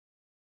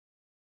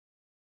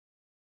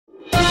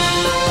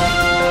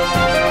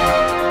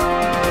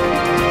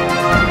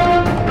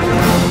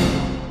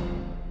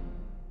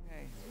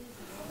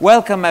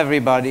Welcome,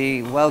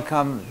 everybody.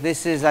 Welcome.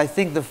 This is, I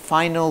think, the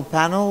final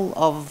panel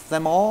of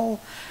them all.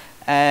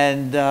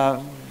 And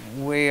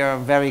we are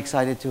very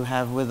excited to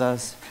have with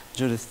us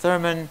Judith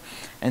Thurman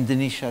and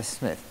Dinitia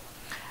Smith.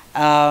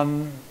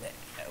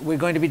 We're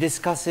going to be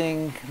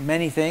discussing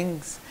many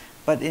things,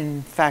 but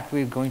in fact,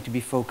 we're going to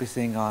be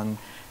focusing on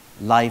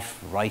life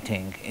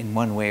writing in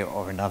one way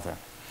or another.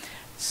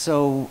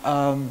 So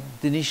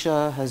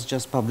Dinitia has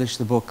just published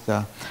the book,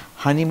 The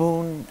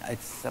Honeymoon.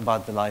 It's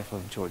about the life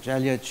of George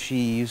Eliot.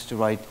 She used to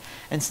write,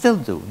 and still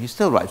do, you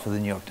still write for the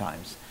New York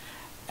Times.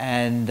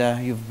 And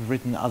you've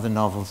written other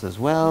novels as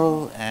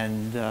well,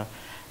 and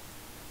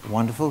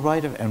wonderful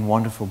writer and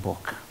wonderful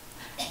book.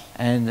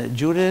 And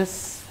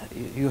Judith,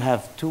 you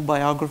have 2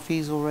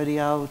 biographies already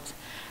out,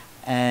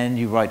 and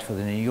you write for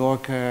the New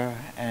Yorker,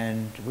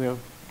 and we're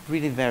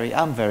really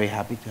I'm very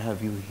happy to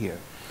have you here.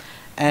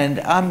 And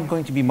I'm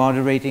going to be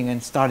moderating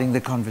and starting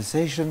the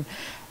conversation.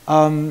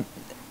 And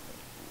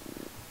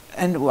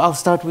I'll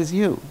start with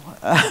you.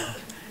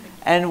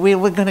 And we're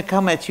going to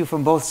come at you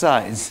from both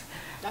sides.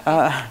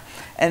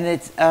 And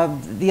it's,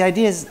 the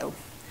idea is,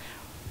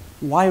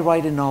 why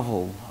write a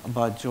novel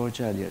about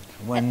George Eliot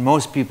when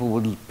most people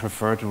would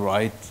prefer to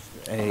write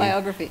a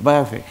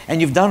biography? And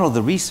you've done all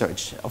the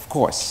research, of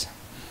course.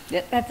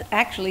 That's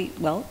actually,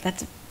 well,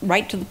 that's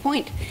right to the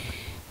point.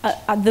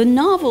 The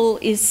novel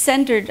is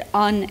centered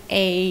on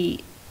an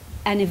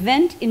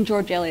event in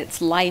George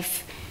Eliot's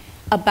life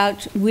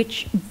about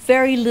which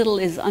very little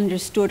is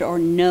understood or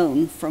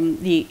known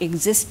from the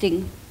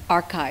existing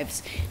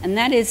archives. And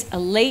that is a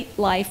late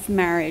life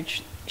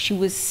marriage. She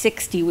was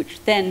 60, which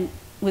then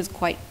was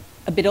quite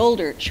a bit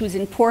older. She was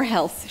in poor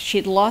health. She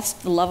had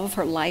lost the love of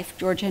her life,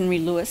 George Henry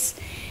Lewis.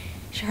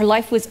 Her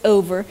life was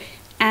over.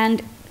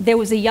 And there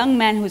was a young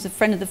man who was a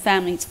friend of the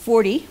family. He's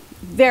 40,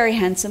 very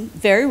handsome,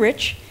 very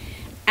rich.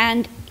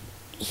 And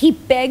he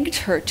begged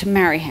her to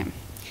marry him.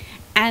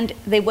 And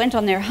they went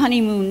on their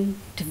honeymoon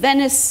to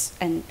Venice,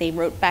 and they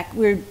wrote back,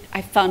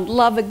 I found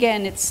love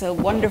again, it's so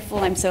wonderful,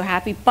 I'm so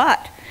happy.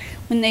 But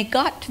when they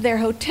got to their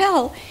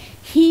hotel,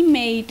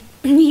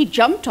 he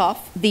jumped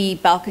off the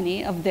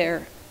balcony of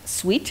their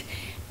suite,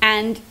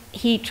 and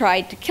he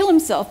tried to kill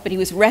himself, but he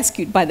was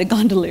rescued by the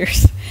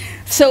gondoliers.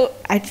 So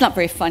it's not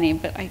very funny,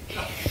 but and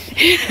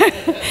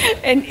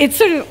it's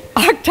sort of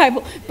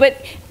archetypal,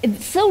 but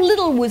so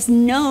little was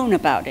known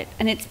about it,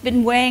 and it's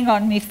been weighing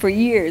on me for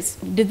years.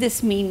 Did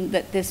this mean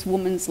that this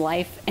woman's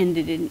life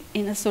ended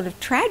in a sort of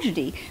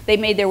tragedy? They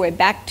made their way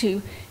back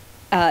to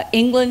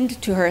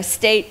England, to her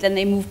estate, then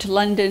they moved to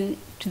London,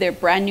 to their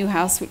brand new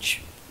house,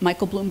 which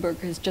Michael Bloomberg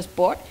has just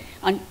bought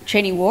on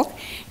Cheyne Walk,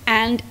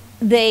 and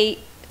 3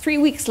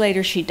 weeks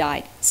later she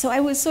died. So I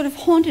was sort of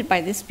haunted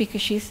by this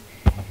because she's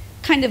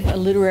kind of a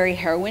literary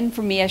heroine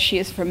for me, as she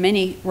is for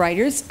many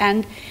writers,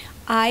 and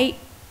I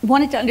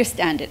wanted to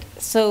understand it.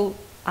 So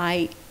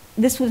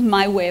this was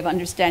my way of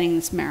understanding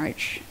this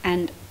marriage,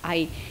 and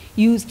I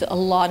used a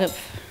lot of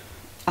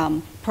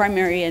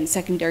primary and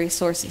secondary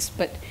sources,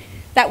 but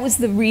that was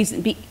the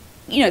reason.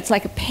 You know, it's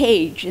like a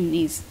page in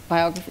these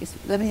biographies.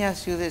 Let me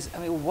ask you this. I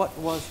mean, what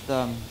was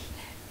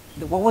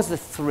the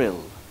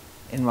thrill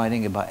in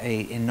writing about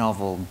a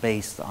novel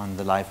based on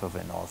the life of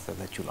an author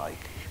that you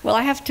like? Well,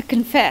 I have to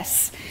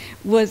confess,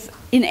 was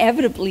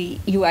inevitably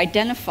you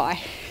identify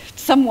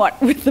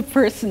somewhat with the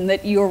person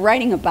that you're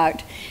writing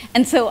about.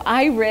 And so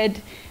I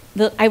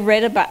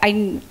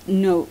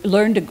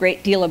learned a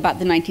great deal about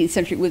the 19th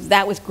century.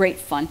 That was great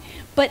fun.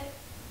 But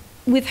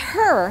with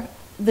her,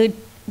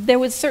 there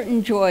was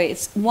certain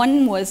joys.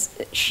 One was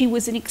she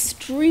was an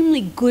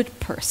extremely good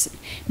person,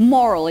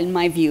 moral in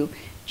my view,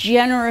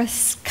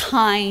 generous,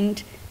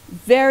 kind,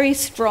 very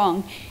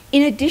strong,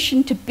 in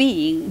addition to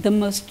being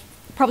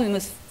probably the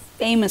most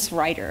famous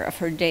writer of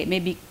her day.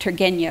 Maybe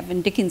Turgenev,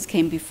 and Dickens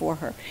came before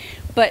her.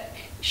 But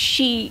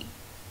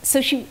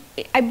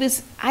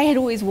I had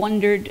always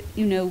wondered,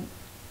 you know,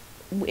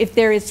 if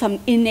there is some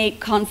innate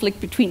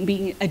conflict between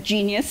being a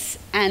genius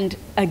and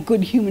a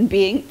good human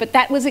being, but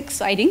that was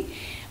exciting.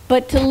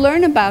 But to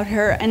learn about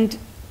her and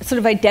sort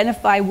of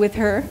identify with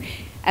her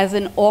as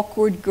an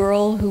awkward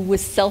girl who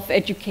was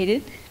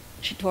self-educated,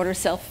 she taught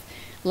herself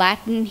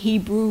Latin,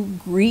 Hebrew,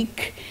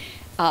 Greek,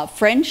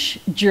 French,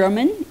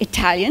 German,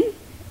 Italian,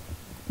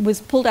 was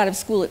pulled out of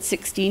school at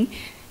 16.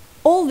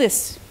 All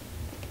this.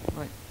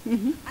 Right.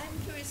 Mm-hmm. I'm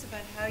curious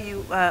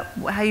about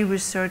how you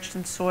researched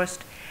and sourced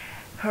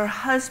her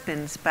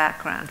husband's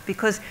background,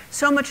 because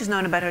so much is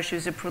known about her. She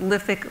was a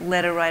prolific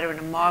letter writer and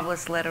a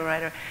marvelous letter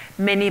writer.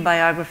 Many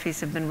biographies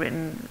have been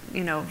written,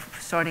 you know,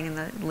 starting in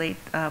the late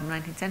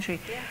 19th century.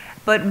 Yeah.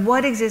 But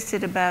what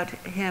existed about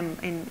him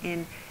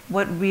in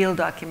what real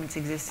documents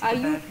existed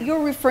about him?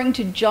 You're referring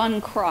to John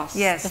Cross.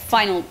 Yes. The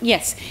final,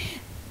 yes.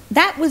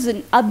 That was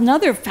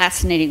another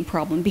fascinating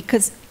problem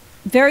because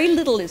very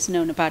little is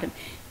known about him.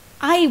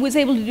 I was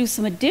able to do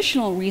some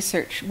additional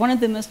research. One of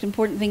the most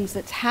important things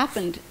that's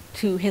happened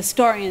to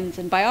historians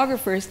and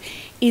biographers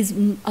is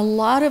a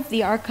lot of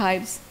the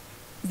archives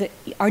that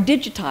are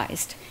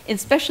digitized,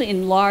 especially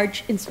in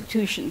large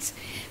institutions.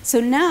 So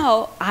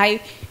now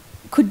I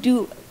could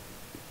do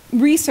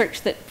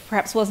research that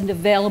perhaps wasn't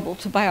available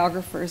to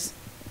biographers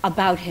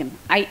about him.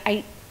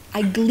 I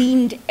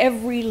gleaned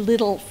every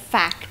little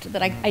fact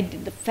that I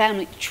did the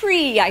family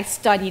tree. I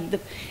studied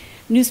the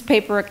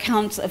newspaper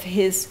accounts of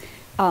his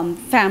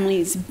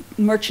family's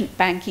merchant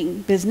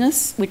banking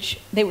business, which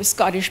they were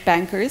Scottish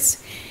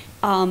bankers.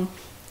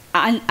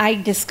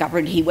 I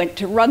discovered he went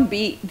to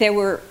rugby. There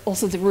were all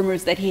sorts of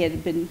rumors that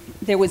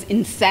there was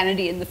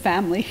insanity in the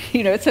family,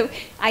 you know. So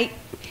I,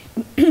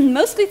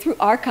 mostly through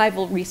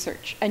archival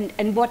research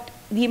and what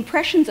the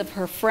impressions of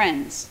her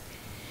friends.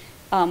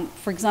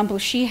 For example,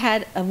 she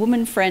had a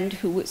woman friend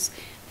who was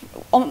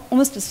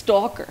almost a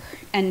stalker,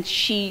 and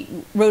she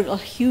wrote a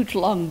huge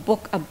long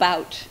book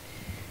about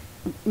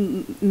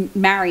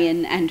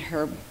Marion and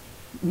her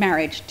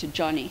marriage to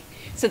Johnny.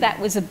 So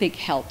that was a big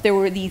help. There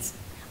were these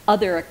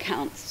other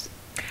accounts.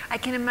 I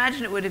can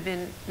imagine it would have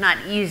been not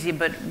easy,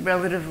 but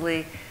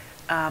relatively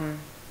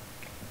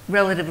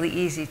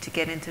easy to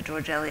get into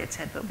George Eliot's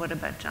head. But what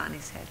about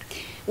Johnny's head?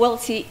 Well,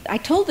 see, I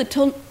told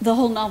the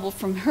whole novel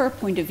from her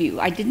point of view.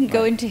 I didn't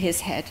go into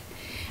his head.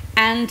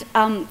 And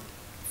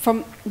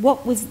from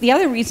what was the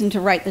other reason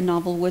to write the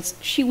novel was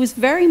she was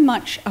very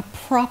much a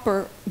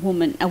proper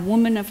woman, a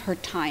woman of her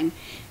time.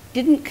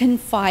 Didn't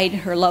confide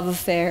her love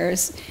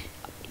affairs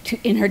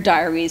in her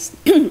diaries.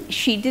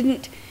 She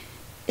didn't.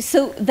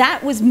 So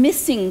that was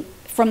missing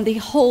from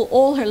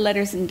all her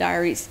letters and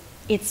diaries.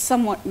 It's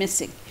somewhat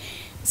missing.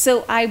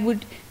 So I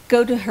would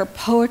go to her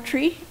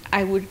poetry.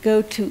 I would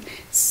go to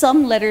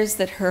some letters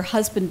that her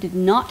husband did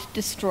not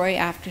destroy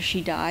after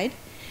she died,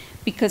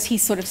 because he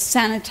sort of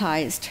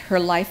sanitized her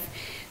life.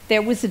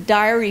 There was a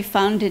diary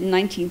found in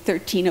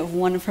 1913 of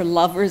one of her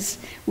lovers,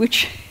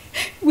 which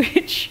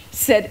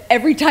said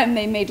every time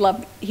they made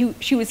love,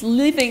 she was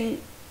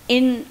living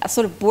in a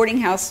sort of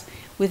boarding house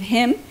with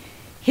him,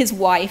 his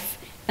wife,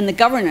 and the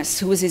governess,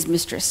 who was his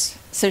mistress.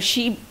 So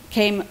she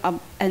came up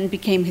and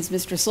became his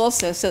mistress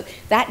also. So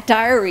that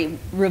diary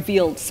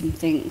revealed some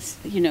things.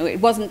 You know,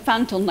 it wasn't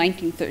found until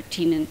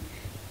 1913, and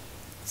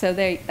so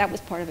that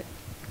was part of it.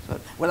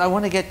 Well, I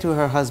want to get to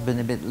her husband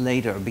a bit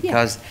later,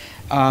 because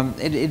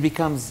it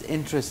becomes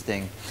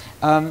interesting.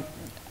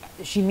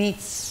 She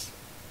meets,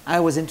 I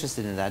was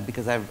interested in that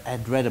because I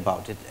had read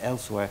about it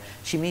elsewhere.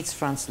 She meets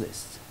Franz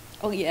Liszt.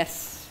 Oh,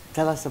 yes.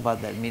 Tell us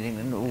about that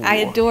meeting. I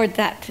adored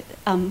that.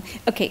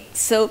 Okay,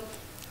 so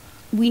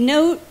we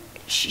know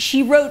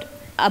she wrote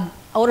an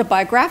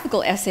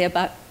autobiographical essay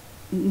about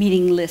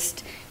meeting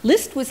Liszt.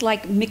 Liszt was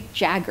like Mick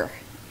Jagger.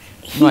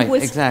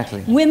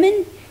 Exactly.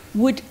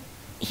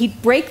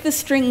 He'd break the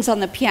strings on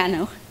the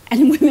piano,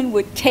 and women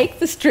would take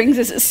the strings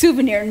as a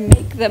souvenir and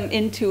make them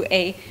into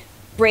a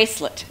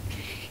bracelet.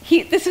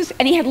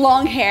 And he had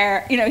long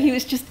hair, you know, he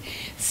was just,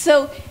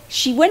 so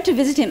she went to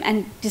visit him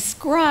and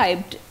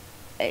described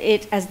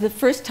it as the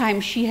first time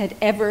she had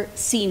ever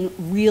seen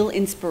real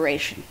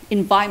inspiration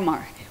in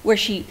Weimar, where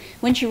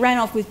when she ran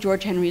off with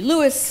George Henry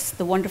Lewis,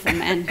 the wonderful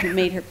man who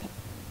made her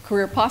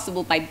career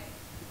possible by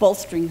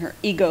bolstering her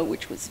ego,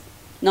 which was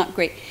not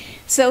great.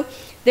 So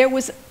there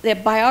was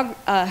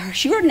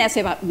she wrote an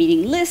essay about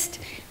meeting Liszt.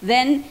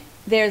 Then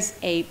there's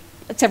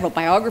several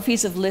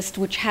biographies of Liszt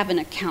which have an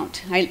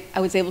account. I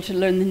was able to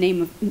learn the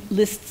name of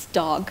Liszt's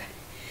dog,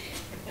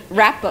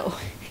 Rappo.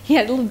 He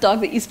had a little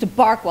dog that used to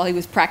bark while he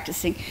was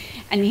practicing,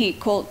 and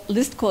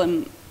Liszt called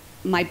him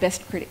my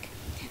best critic.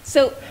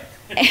 So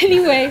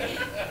anyway,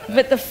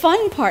 but the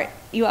fun part,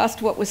 you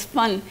asked what was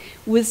fun,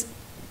 was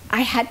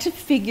I had to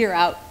figure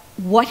out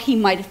what he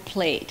might have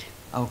played.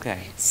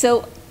 Okay.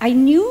 So I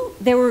knew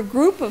there were a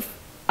group of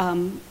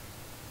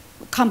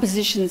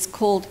compositions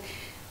called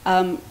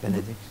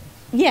Benedictions.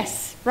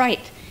 Yes,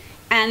 right.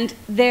 And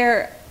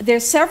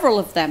there's several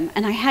of them,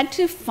 and I had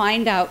to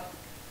find out.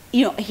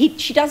 You know,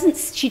 she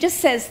just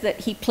says that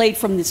he played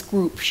from this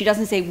group. She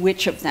doesn't say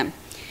which of them.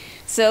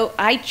 So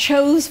I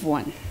chose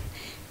one,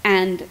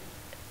 and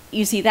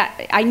you see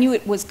that I knew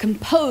it was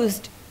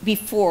composed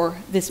before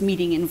this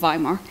meeting in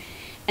Weimar,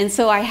 and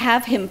so I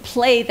have him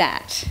play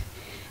that.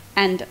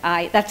 And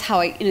that's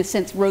how I, in a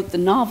sense, wrote the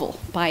novel,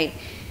 by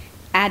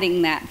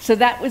adding that. So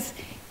that was,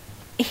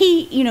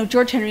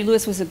 George Henry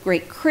Lewis was a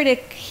great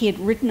critic. He had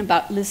written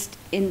about Liszt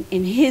in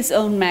his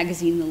own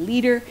magazine, The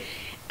Leader,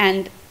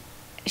 and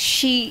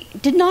she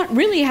did not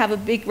really have a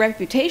big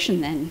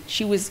reputation then.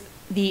 She was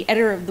the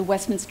editor of the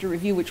Westminster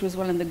Review, which was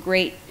one of the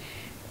great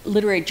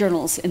literary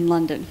journals in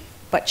London.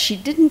 But she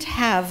didn't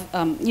have,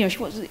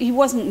 he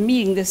wasn't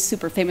meeting this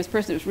super famous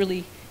person. It was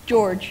really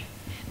George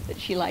that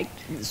she liked.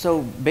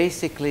 So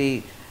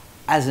basically,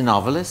 as a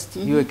novelist,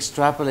 you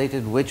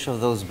extrapolated which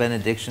of those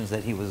benedictions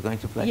that he was going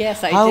to play.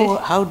 Yes, I did.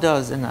 How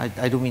does, and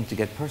I don't mean to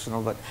get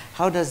personal, but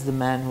how does the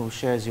man who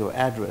shares your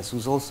address,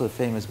 who's also a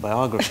famous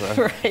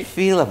biographer,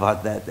 feel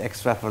about that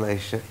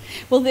extrapolation?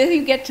 Well, there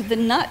you get to the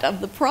nut of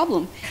the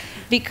problem,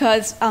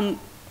 because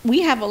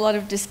we have a lot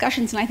of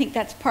discussions, and I think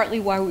that's partly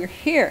why we're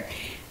here.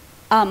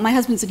 My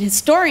husband's an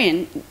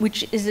historian,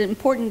 which is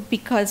important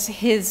because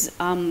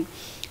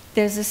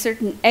there's a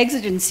certain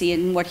exigency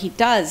in what he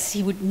does.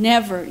 He would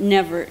never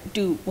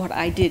do what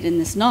I did in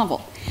this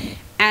novel.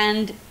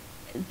 And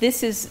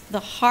this is the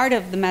heart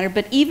of the matter.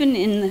 But even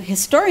in the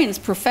historian's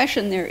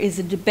profession, there is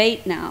a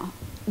debate now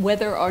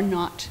whether or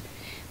not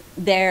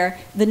the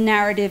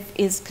narrative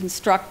is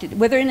constructed,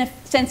 whether in a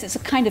sense it's a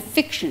kind of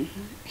fiction,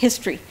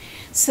 history.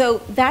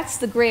 So that's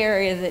the gray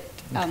area that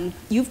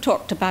you've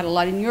talked about a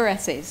lot in your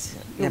essays.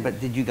 Yeah, but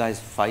did you guys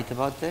fight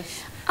about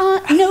this?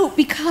 No,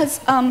 because,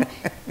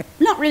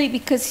 not really,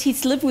 because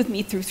he's lived with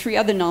me through 3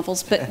 other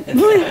novels, but,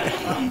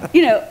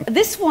 you know,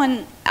 this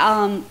one,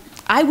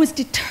 I was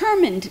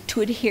determined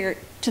to adhere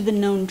to the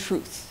known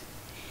truth.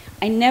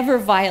 I never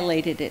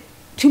violated it,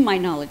 to my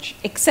knowledge,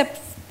 except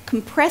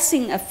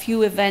compressing a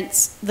few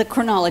events, the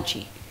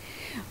chronology.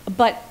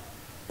 But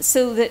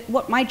so that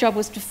what my job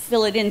was to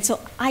fill it in. So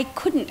I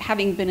couldn't,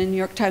 having been a New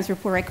York Times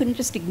reporter, I couldn't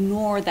just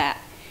ignore that.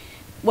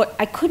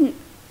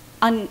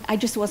 I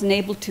just wasn't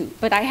able to.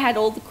 But I had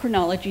all the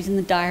chronologies and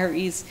the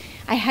diaries.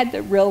 I had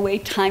the railway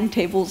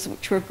timetables,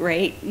 which were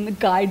great, and the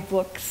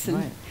guidebooks. And,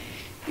 right.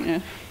 You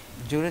know.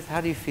 Judith, how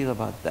do you feel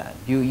about that?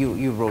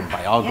 You wrote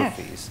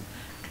biographies.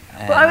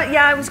 Yes. Well,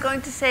 I was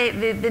going to say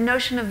the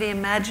notion of the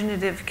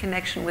imaginative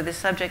connection with the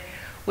subject,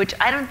 which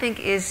I don't think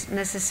is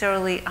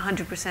necessarily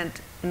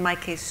 100%, in my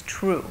case,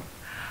 true.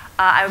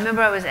 I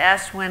remember I was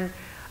asked when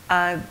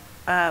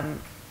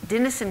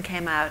Dinitia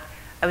came out.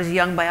 I was a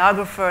young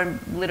biographer, and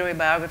literary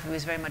biography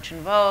was very much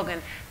in vogue,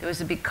 and there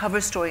was a big cover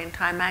story in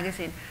Time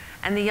magazine.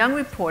 And the young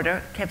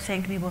reporter kept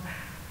saying to me, well,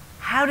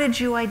 how did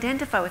you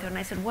identify with her? And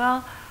I said,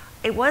 well,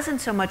 it wasn't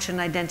so much an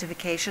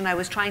identification. I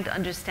was trying to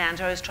understand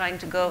her. I was trying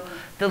to go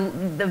the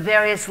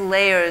various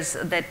layers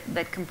that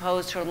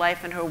composed her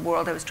life and her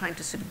world. I was trying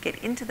to sort of get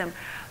into them.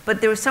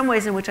 But there were some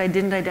ways in which I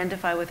didn't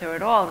identify with her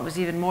at all. It was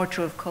even more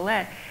true of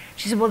Colette.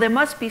 She said, well, there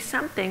must be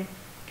something.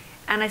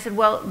 And I said,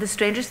 well, the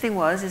strangest thing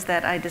is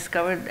that I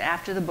discovered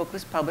after the book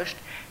was published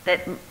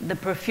that the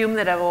perfume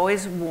that I've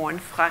always worn,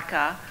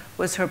 Fracas,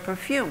 was her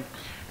perfume.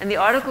 And the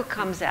article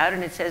comes out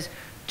and it says,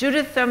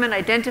 Judith Thurman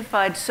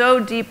identified so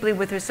deeply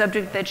with her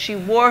subject that she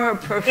wore her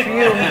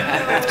perfume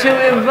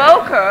to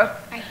evoke her.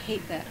 I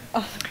hate that.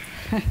 Oh.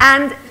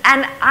 And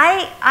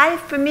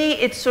for me,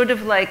 it's sort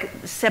of like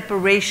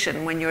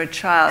separation when you're a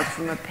child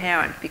from a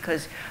parent,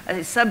 because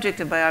a subject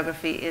of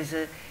biography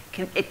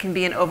it can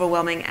be an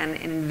overwhelming and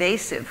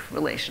invasive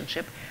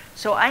relationship.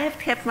 So I have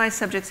kept my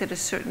subjects at a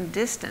certain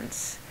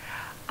distance.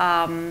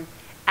 And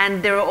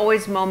there are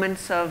always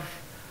moments of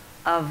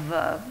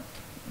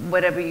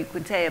whatever you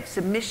could say, of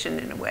submission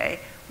in a way,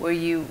 where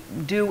you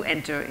do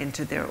enter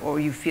into or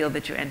you feel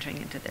that you're entering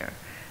into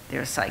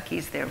their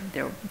psyches, their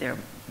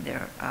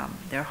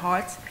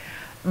hearts.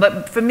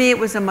 But for me, it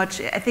was I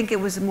think it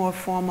was a more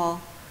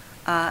formal,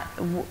 not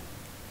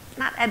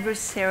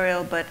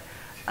adversarial, but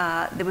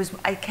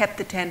I kept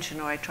the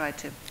tension, or I tried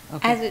to.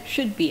 Okay. As it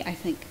should be, I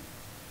think.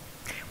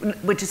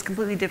 Which is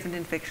completely different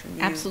in fiction.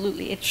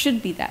 Absolutely, it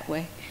should be that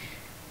way,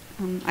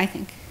 I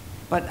think.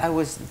 But I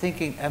was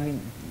thinking, I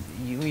mean,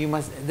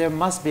 there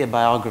must be a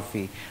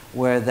biography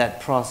where that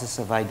process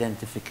of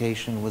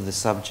identification with the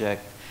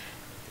subject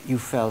you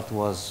felt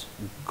was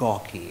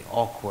gawky,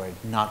 awkward,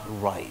 not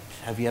right.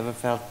 Have you ever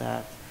felt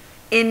that?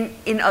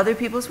 In other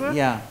people's work?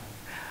 Yeah.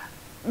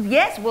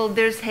 Yes, well,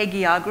 there's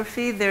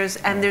hagiography,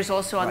 and there's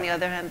also, on the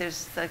other hand,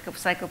 there's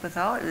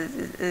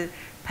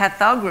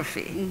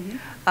pathography,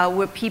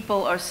 where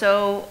people are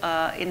so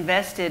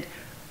invested,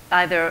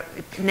 either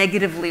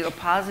negatively or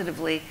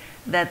positively,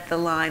 that the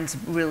lines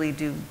really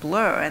do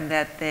blur, and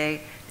that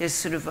there's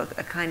sort of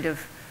a kind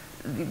of,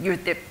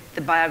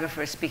 the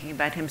biographer is speaking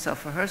about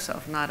himself or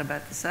herself, not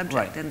about the subject,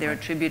 right, and they're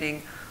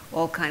attributing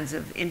all kinds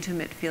of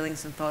intimate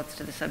feelings and thoughts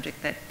to the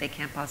subject that they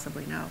can't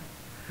possibly know.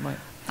 Right.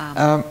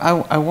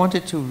 I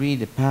wanted to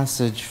read a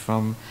passage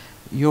from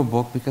your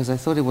book because I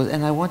thought it was,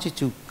 and I want you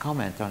to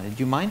comment on it.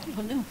 Do you mind?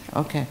 Oh, no.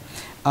 Okay.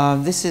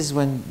 This is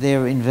when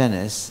they're in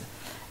Venice.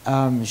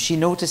 She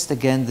noticed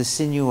again the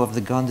sinew of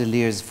the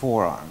gondolier's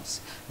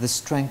forearms, the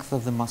strength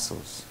of the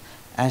muscles.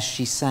 As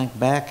she sank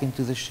back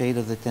into the shade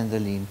of the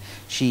tenderine,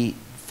 she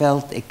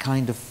felt a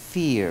kind of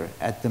fear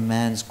at the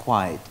man's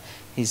quiet,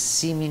 his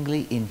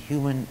seemingly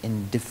inhuman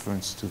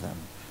indifference to them.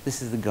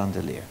 This is the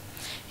gondolier.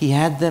 He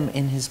had them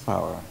in his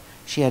power.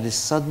 She had a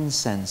sudden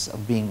sense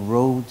of being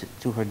rowed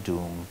to her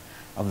doom,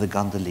 of the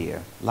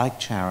gondolier, like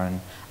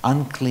Charon,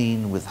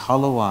 unclean with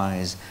hollow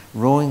eyes,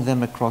 rowing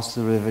them across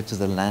the river to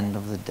the land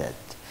of the dead.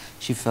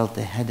 She felt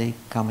a headache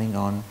coming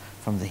on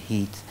from the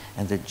heat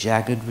and the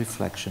jagged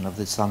reflection of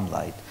the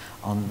sunlight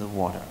on the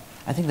water.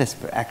 I think that's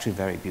actually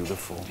very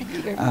beautiful. Thank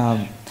you very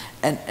much.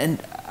 And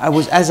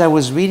as I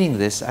was reading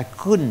this, I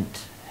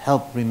couldn't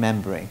help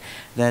remembering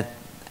that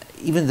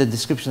even the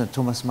description that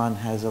Thomas Mann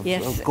has of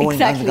going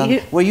exactly. on the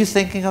gun. Were you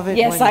thinking of it?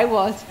 Yes, I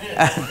was.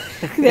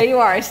 There you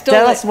are. I stole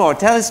Tell it. us more.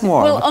 Tell us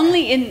more. Well,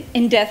 only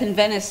in Death in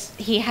Venice,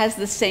 he has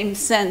the same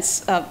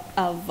sense of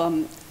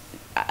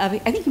I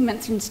think he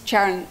mentions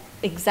Charon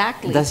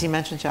exactly. Does he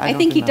mention Charon? I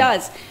think he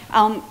does.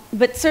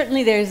 But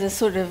certainly there's a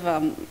sort of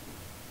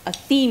a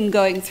theme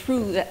going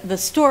through the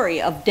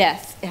story of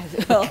death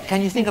as well.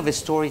 Can you think of a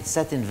story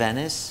set in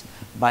Venice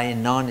by a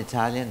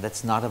non-Italian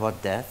that's not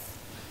about death?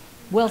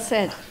 Well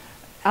said.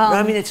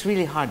 I mean, it's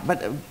really hard,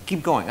 but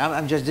keep going.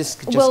 This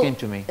just came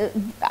to me.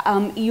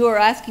 You were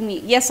asking me,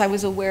 yes, I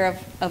was aware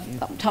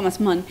of Thomas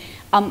Mann.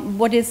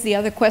 What is the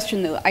other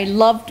question, though? I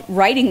loved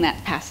writing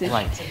that passage.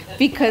 Right.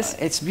 Because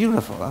it's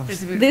beautiful.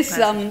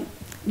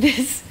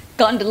 This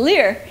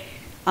gondolier,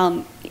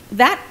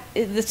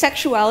 the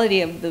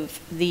sexuality of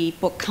the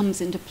book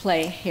comes into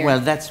play here. Well,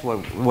 that's where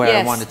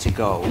I wanted to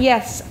go.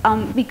 Yes,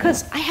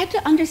 because I had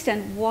to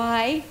understand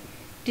why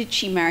did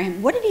she marry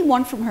him? What did he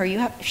want from her?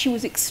 She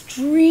was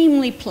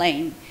extremely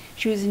plain.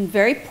 She was in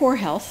very poor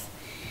health.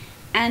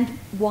 And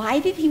why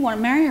did he want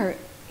to marry her?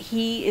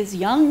 He is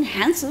young,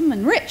 handsome,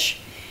 and rich.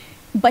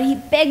 But he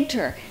begged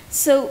her.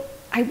 So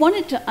I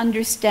wanted to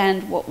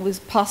understand what was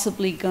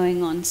possibly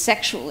going on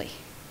sexually.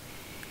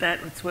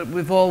 That's what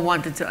we've all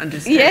wanted to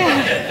understand.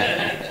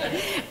 Yeah.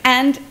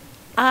 And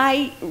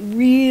I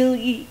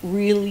really,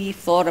 really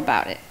thought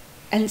about it.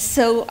 And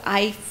so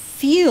I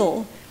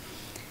feel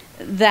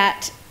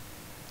that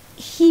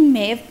he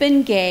may have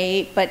been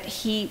gay, but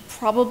he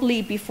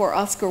probably, before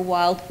Oscar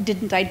Wilde,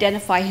 didn't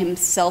identify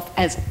himself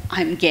as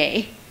I'm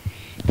gay.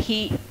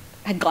 He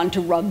had gone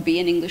to rugby,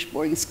 an English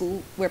boarding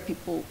school, where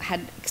people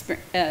had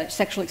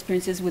sexual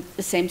experiences with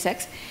the same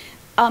sex.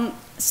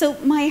 So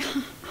my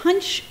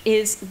hunch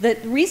is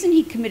that the reason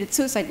he committed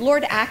suicide,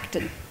 Lord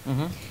Acton,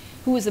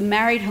 who was a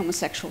married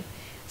homosexual,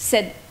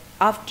 said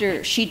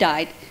after she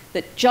died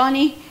that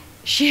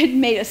she had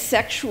made a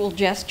sexual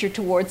gesture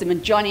towards him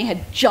and Johnny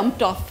had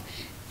jumped off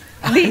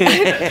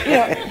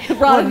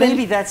well,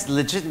 maybe that's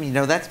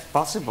legitimate. That's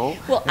possible.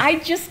 Well, I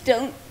just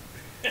don't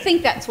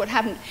think that's what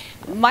happened.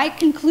 My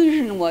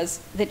conclusion was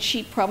that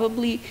she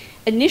probably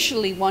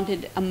initially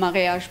wanted a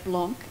mariage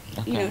blanc.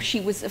 Okay. She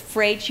was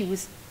afraid. She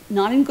was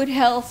not in good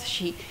health.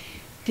 She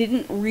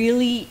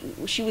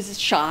was a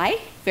shy,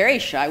 very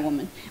shy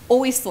woman.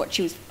 Always thought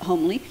she was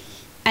homely.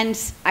 And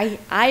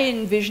I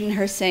envisioned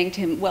her saying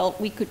to him, well,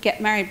 we could get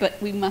married,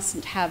 but we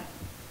mustn't have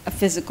a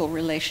physical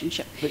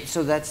relationship.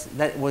 So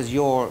that was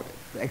your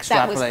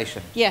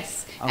extrapolation?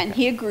 Yes, okay. And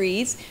he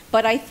agrees.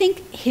 But I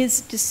think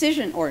his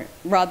decision, or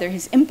rather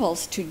his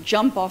impulse to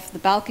jump off the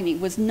balcony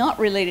was not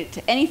related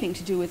to anything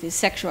to do with his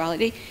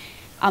sexuality.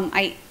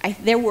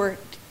 There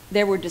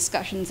were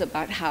discussions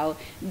about how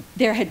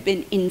there had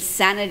been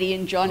insanity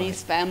in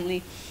Johnny's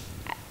family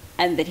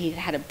and that he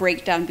had a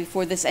breakdown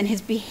before this, and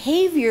his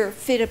behavior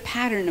fit a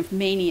pattern of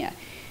mania.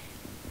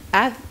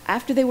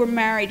 After they were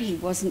married, he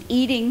wasn't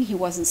eating, he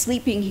wasn't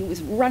sleeping, he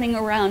was running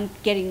around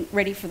getting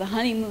ready for the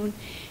honeymoon.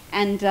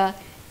 And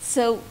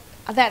so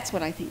that's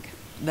what I think.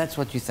 That's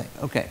what you think,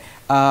 okay.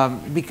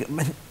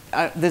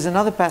 There's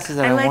another passage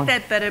that I like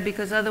that better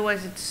because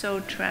otherwise it's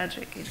so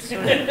tragic. It's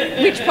sort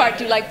of Which part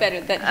do you like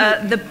better?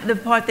 The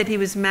part that he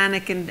was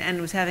manic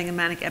and was having a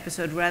manic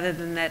episode, rather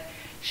than that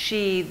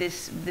she,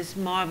 this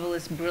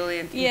marvelous,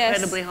 brilliant,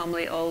 incredibly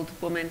homely old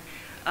woman,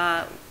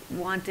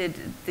 wanted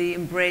the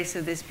embrace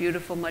of this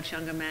beautiful, much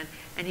younger man,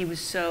 and he was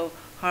so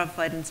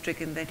horrified and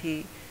stricken that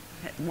he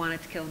wanted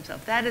to kill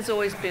himself. That has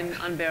always been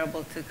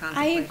unbearable to contemplate.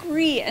 I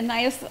agree, and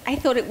I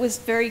thought it was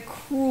very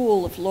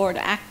cruel of Lord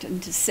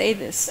Acton to say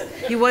this.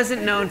 He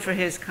wasn't known for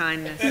his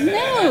kindness.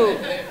 No,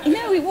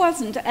 he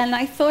wasn't, and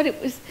I thought it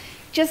was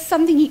just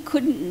something he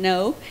couldn't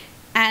know.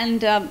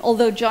 And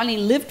although Johnny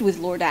lived with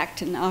Lord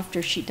Acton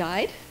after she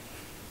died,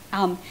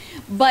 I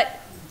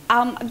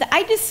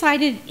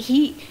decided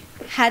he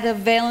had a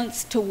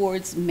valence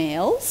towards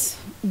males,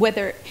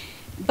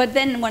 but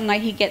then one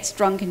night he gets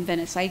drunk in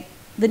Venice.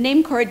 The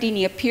name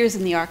Corradini appears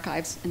in the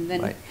archives, and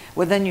then... Right.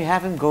 Well, then you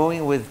have him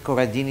going with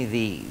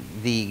Corradini,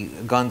 the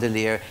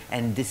gondolier,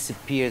 and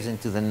disappears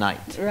into the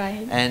night.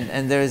 Right.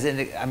 And there is,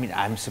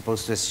 I'm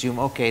supposed to assume,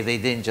 okay, they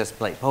didn't just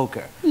play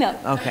poker. No.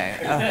 Okay.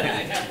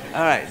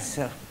 All right,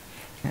 so...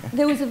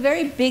 There was a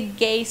very big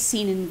gay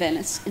scene in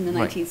Venice in the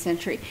 19th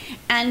century,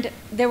 and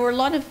there were a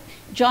lot of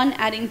John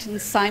Addington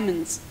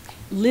Symonds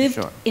lived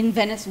in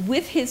Venice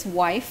with his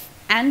wife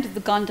and the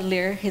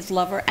gondolier, his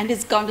lover, and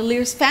his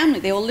gondolier's family.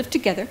 They all lived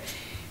together.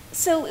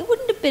 So it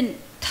wouldn't have been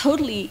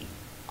totally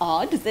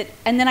odd that,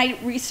 and then I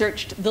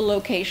researched the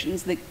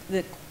locations, the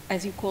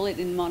as you call it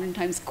in modern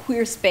times,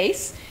 queer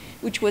space,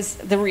 which was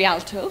the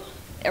Rialto,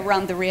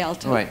 around the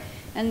Rialto. Right.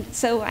 And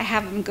so I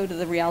have him go to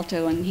the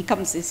Rialto, and he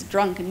comes, he's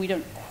drunk, and we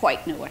don't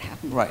quite know what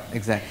happened. Right,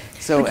 exactly.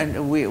 So,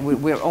 and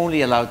we're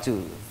only allowed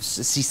to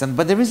see some,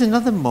 but there is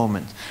another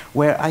moment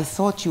where I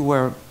thought you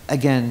were,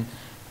 again,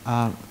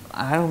 I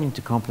don't mean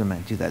to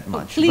compliment you that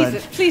much.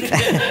 Please.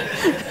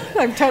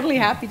 I'm totally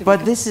happy to.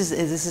 But this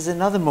is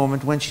another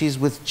moment when she's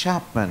with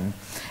Chapman,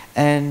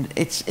 and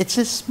it's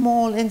a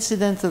small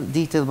incidental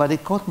detail, but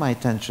it caught my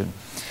attention.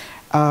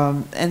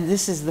 And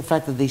this is the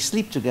fact that they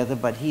sleep together,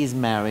 but he is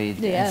married.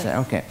 Yes.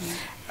 Okay.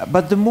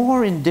 But the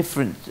more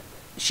indifferent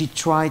she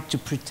tried to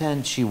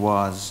pretend she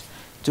was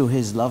to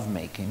his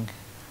lovemaking,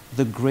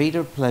 the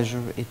greater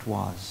pleasure it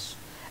was,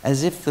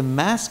 as if the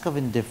mask of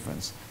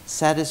indifference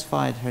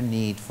satisfied her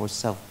need for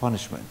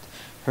self-punishment,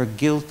 her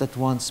guilt at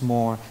once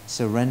more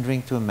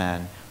surrendering to a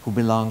man who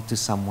belonged to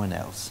someone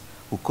else,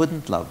 who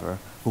couldn't love her,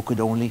 who could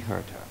only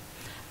hurt her.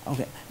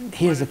 Okay,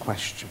 here's a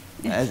question.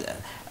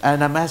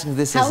 And I'm asking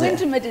this as How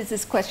intimate is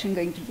this question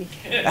going to be?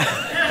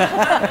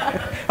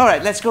 All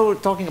right, let's go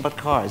talking about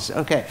cars.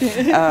 Okay.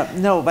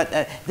 No, but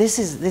this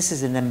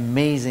is an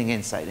amazing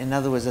insight. In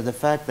other words, the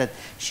fact that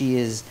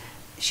she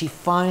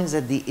finds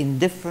that the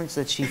indifference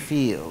that she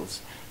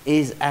feels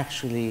is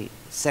actually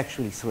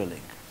sexually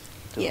thrilling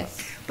to Yes.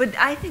 her. But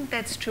I think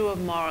that's true of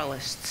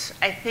moralists.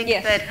 I think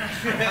Yes. that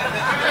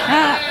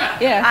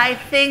Yeah. I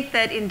think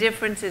that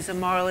indifference is a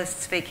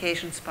moralist's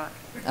vacation spot.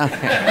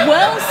 Okay.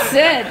 Well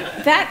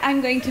said. That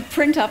I'm going to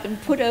print up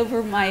and put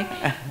over my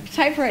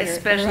typewriter.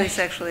 Especially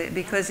sexually,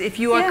 because if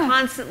you are Yeah.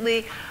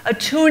 constantly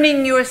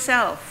attuning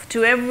yourself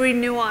to every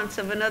nuance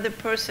of another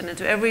person and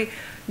to every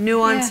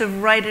nuance Yeah.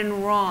 of right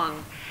and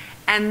wrong,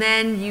 and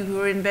then you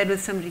are in bed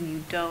with somebody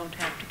you don't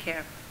have to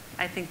care,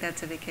 I think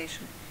that's a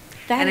vacation.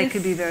 That and is it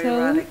could be very so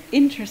erotic.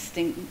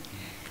 interesting.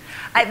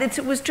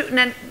 It was true.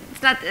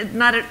 It's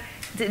not a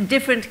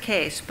different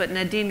case, but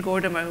Nadine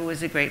Gordimer, who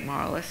was a great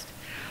moralist,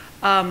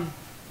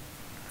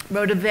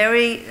 wrote a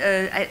very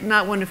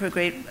not one of her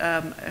great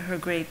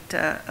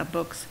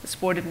books,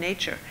 Sport of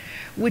Nature,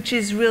 which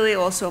is really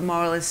also a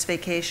moralist's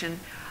vacation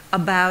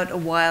about a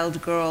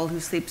wild girl who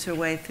sleeps her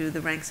way through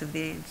the ranks of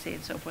the ANC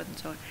and so forth and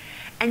so on.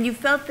 And you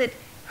felt that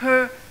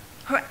her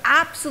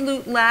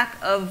absolute lack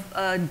of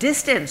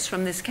distance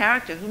from this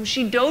character, whom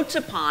she dotes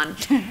upon,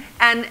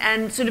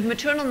 and sort of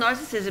maternal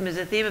narcissism is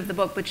a theme of the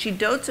book, but she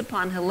dotes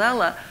upon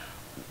Hillella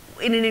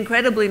in an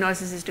incredibly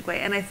narcissistic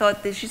way. And I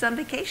thought that she's on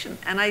vacation.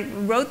 And I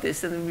wrote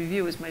this in the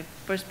review. It was my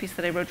first piece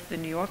that I wrote for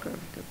the New Yorker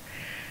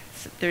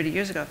 30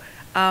 years ago.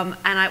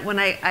 And when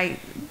I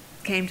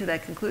came to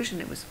that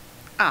conclusion, it was,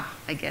 I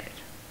get it.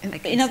 I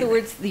can In see other that.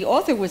 words, the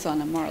author was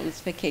on a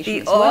moralist vacation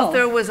The as well.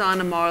 author was on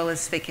a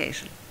moralist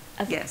vacation.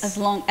 Yes.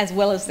 As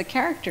well as the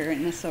character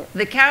in the sort.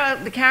 The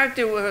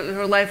character,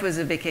 her life was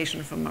a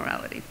vacation from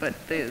morality, but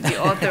the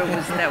author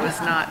that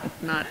was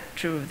not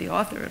true of the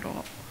author at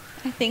all.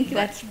 I think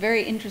that's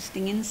very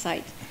interesting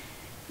insight.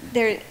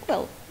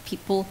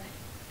 People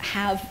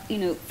have,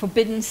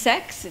 forbidden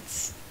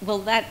sex.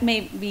 That may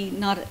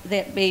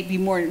be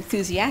more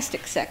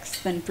enthusiastic sex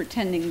than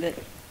pretending that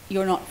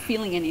you're not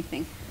feeling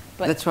anything.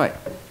 But That's right.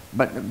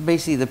 But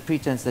basically the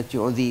pretense that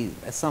or the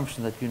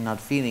assumption that you're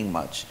not feeling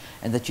much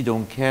and that you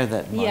don't care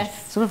that much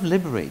Yes. sort of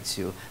liberates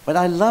you. But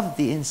I love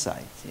the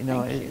insight.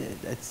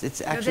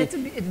 It's actually...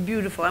 It's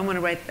beautiful. I want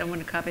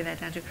to copy that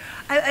down too.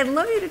 I'd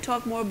love you to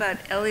talk more about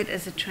Eliot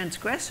as a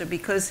transgressor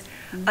because,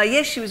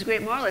 yes, she was a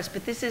great moralist,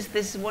 but this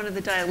is one of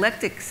the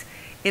dialectics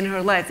in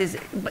her life.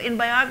 In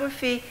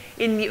biography,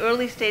 in the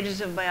early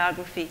stages of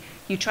biography,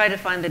 you try to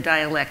find the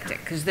dialectic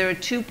because there are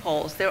two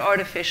poles. They're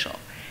artificial.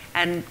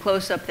 And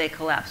close up they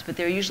collapse. But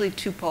there are usually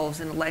two poles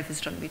and a life is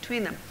strung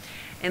between them.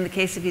 In the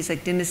case of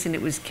Isak Dinesen,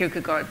 it was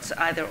Kierkegaard's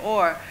either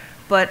or.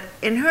 But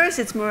in hers,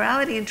 it's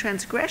morality and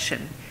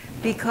transgression.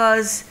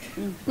 Because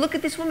look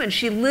at this woman.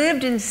 She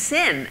lived in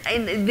sin.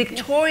 In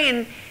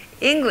Victorian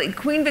England,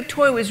 Queen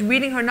Victoria was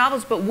reading her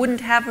novels but wouldn't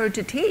have her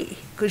to tea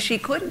because she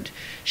couldn't.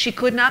 She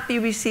could not be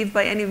received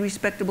by any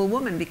respectable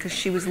woman because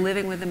she was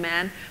living with a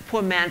man.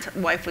 Poor man's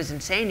wife was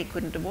insane. He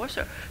couldn't divorce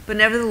her. But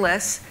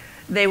nevertheless,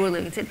 they were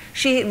living in sin.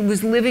 She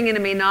was living in a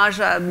menage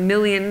a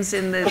millions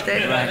in the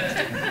thing.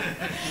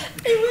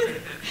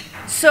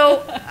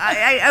 So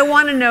I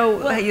want to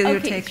know your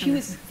take she on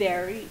was this.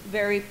 very,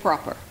 very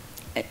proper.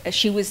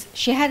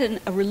 She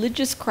had a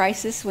religious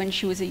crisis when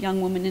she was a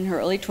young woman in her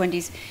early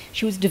 20s.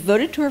 She was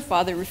devoted to her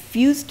father,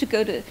 refused to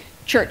go to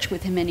church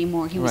with him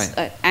anymore. He was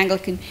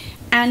Anglican.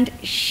 And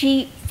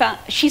she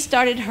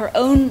started her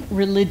own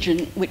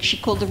religion, which she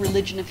called the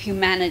religion of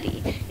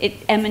humanity. It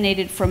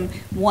emanated from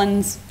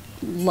one's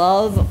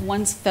love of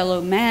one's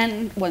fellow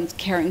man, one's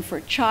caring for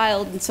a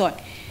child, and so on.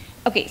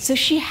 Okay, so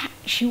she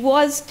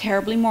was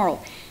terribly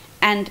moral.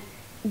 And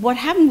what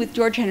happened with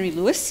George Henry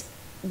Lewis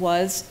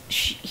was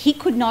he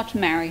could not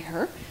marry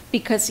her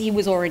because he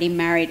was already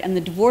married, and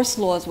the divorce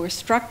laws were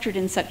structured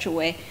in such a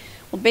way.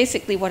 Well,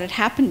 basically what had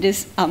happened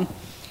is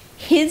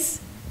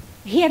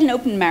he had an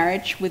open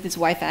marriage with his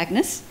wife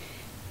Agnes.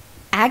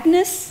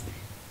 Agnes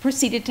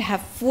proceeded to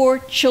have 4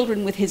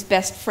 children with his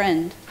best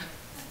friend,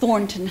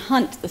 Thornton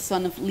Hunt, the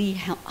son of Leigh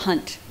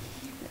Hunt,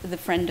 the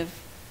friend of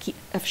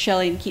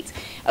Shelley and Keats.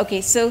 Okay,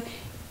 so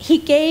he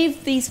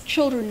gave these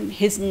children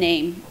his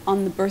name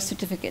on the birth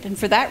certificate, and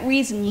for that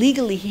reason,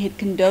 legally, he had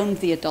condoned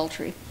the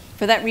adultery.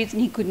 For that reason,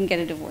 he couldn't get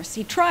a divorce.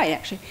 He tried,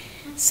 actually.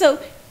 So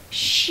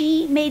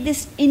she made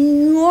this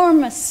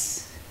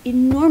enormous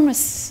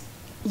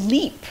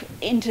leap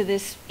into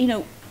this,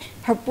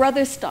 her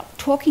brother stopped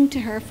talking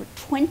to her for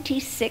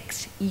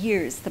 26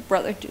 years, the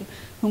brother to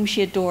whom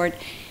she adored.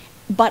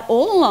 But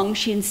all along,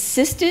 she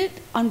insisted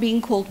on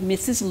being called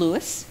Mrs.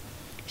 Lewis.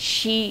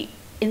 She,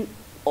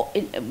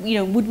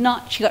 would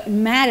not. She got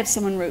mad if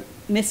someone wrote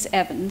Miss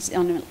Evans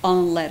on a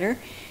letter.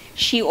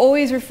 She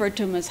always referred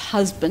to him as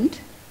husband.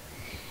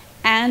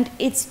 And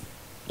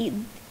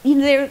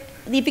the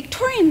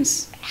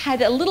Victorians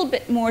had a little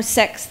bit more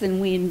sex than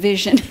we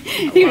envision.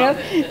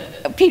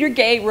 Peter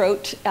Gay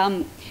wrote,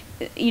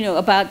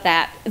 about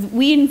that.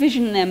 We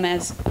envision them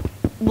as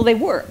well, they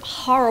were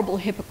horrible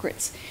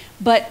hypocrites,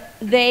 but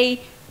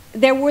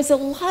there was a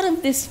lot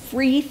of this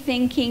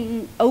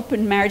free-thinking,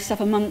 open marriage stuff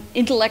among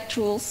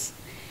intellectuals.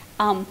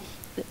 You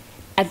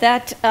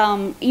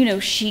know,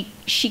 she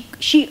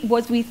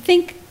was, we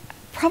think,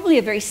 probably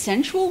a very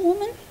sensual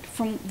woman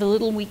from the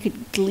little we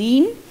could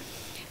glean.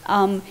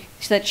 So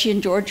that she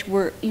and George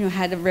were, you know,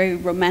 had a very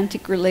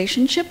romantic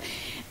relationship.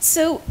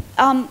 So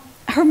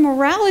her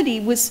morality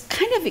was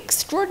kind of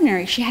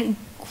extraordinary. She had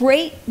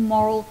great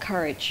moral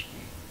courage.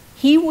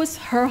 He was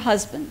her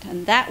husband,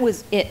 and that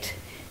was it.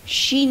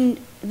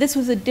 This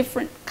was a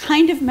different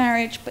kind of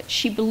marriage, but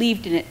she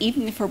believed in it,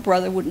 even if her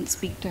brother wouldn't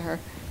speak to her.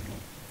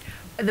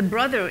 The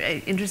brother,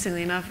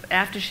 interestingly enough,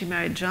 after she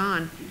married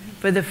John,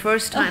 for the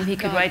first time he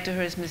could write to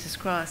her as Mrs.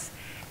 Cross.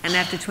 And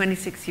after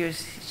 26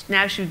 years,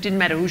 now she didn't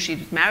matter who she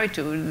was married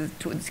to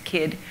his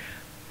kid,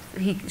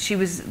 she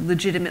was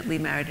legitimately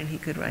married and he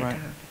could write to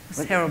her. It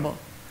was terrible.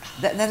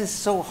 That is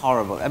so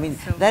horrible. I mean,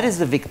 that is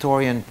the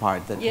Victorian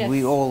part that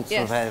we all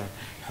sort of have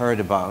heard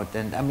about.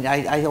 And I mean,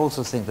 I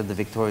also think that the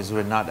Victorians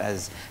were not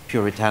as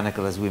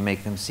puritanical as we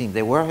make them seem.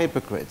 They were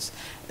hypocrites,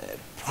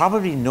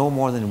 probably no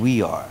more than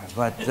we are.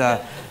 But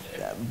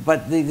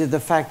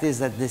the fact is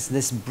that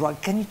this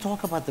can you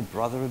talk about the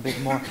brother a bit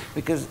more?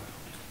 Because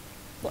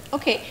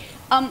okay,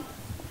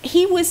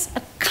 he was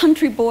a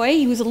country boy.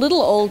 He was a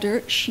little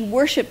older. She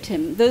worshipped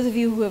him. Those of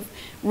you who have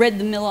read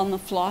The Mill on the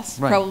Floss,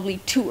 probably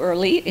too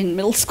early in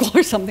middle school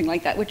or something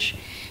like that, which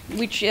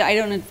I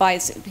don't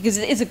advise because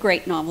it is a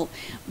great novel.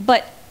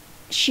 But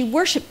she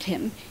worshipped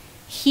him.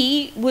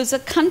 He was a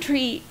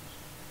country,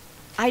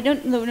 I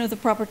don't know the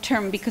proper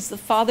term, because the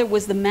father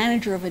was the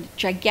manager of a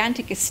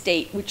gigantic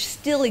estate, which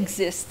still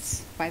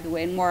exists, by the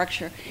way, in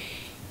Warwickshire.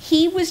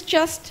 He was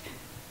just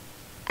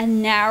a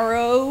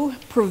narrow,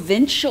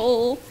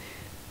 provincial,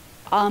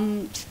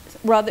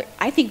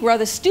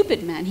 rather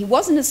stupid man. He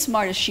wasn't as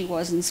smart as she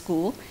was in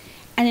school,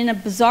 and in a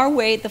bizarre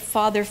way, the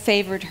father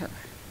favored her,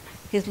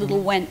 his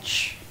little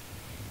wench.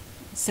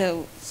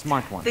 So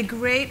smart one. The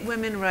great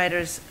women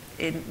writers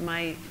in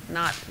my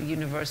not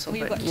universal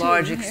but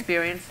large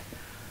experience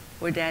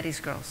were daddy's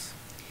girls.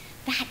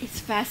 That is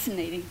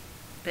fascinating.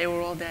 They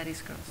were all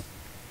daddy's girls.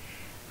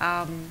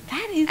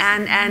 That is.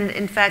 And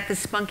in fact, the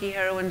spunky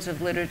heroines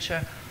of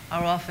literature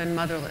are often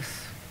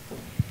motherless.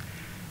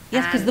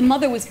 Yes, because the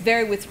mother was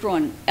very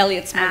withdrawn.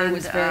 Eliot's mother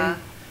was very...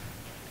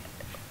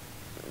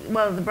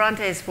 well, the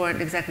Brontes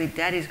weren't exactly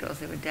daddy's girls.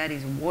 They were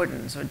daddy's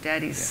wardens or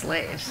daddy's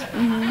slaves.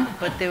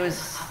 But there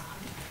was...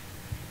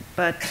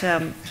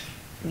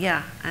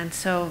 yeah, and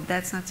so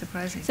that's not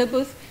surprising. So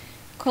both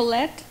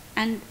Colette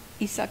and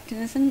Isak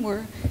Dinesen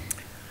were...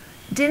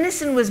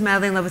 Dinesen was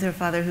madly in love with her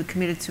father, who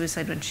committed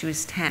suicide when she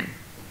was 10.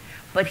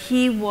 But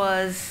he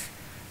was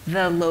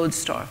the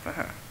lodestar for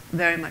her,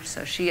 very much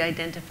so. She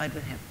identified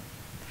with him.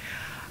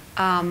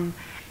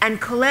 And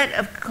Colette,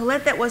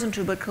 that wasn't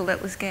true, but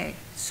Colette was gay.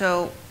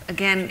 So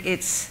again,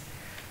 it's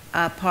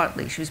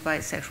partly, she was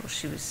bisexual.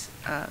 She was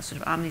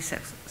sort of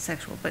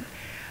omnisexual.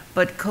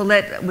 But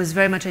Colette was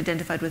very much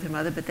identified with her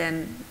mother, but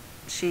then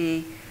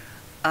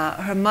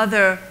her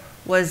mother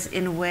was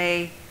in a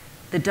way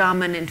the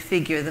dominant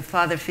figure, the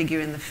father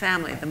figure in the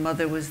family. The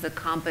mother was the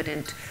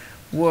competent,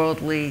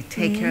 worldly,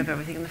 take care of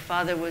everything, and the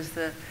father was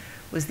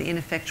the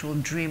ineffectual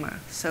dreamer.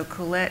 So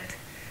Colette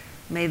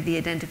made the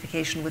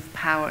identification with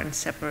power and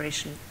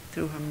separation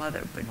through her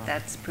mother, but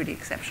that's pretty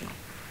exceptional.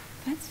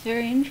 That's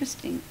very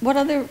interesting. What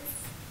other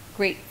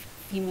great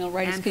female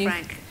writers?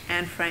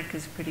 Anne Frank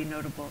is pretty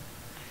notable.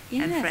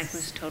 Yes. Anne Frank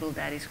was total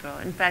daddy's girl.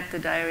 In fact, the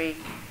diary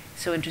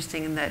is so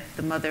interesting in that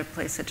the mother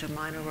plays such a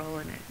minor role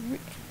in it.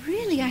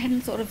 Really? I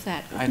hadn't thought of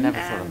that. I never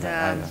thought of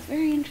that either. It's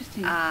very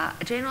interesting.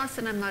 Jane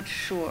Austen, I'm not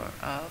sure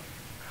of.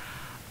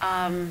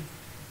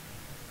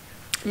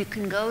 You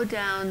can go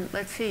down,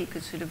 let's see, you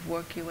could sort of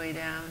work your way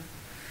down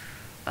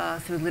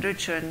through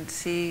literature and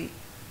see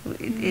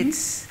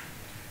it's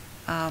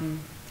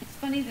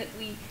funny that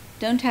we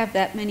don't have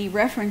that many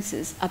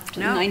references up to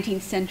the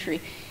 19th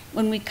century.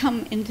 When we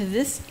come into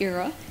this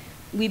era,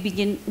 we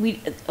begin,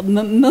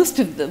 most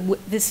of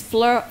this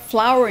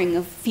flowering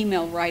of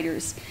female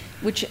writers,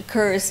 which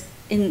occurs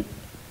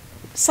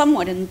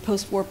somewhat in the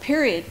post-war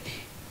period,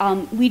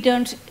 we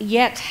don't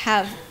yet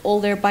have all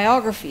their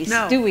biographies,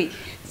 do we?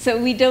 So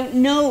we don't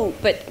know,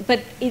 but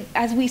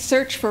as we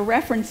search for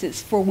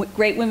references for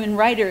great women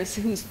writers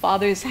whose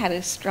fathers had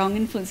a strong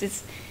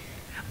influence,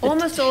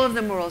 almost all of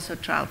them were also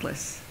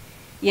childless.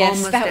 Yes,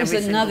 almost that was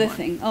another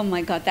thing. Oh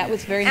my God, that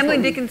was very Emily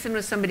important. Dickinson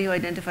was somebody who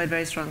identified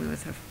very strongly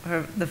with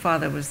the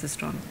father was the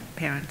strong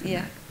parent.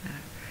 Yeah.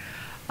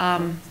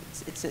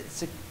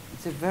 It's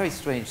a very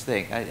strange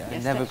thing. I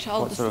never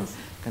sort of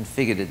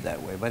configured it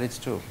that way, but it's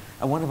true.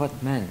 I wonder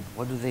about men.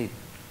 What do they...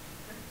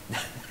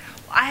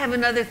 I have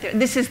another theory.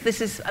 This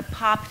is a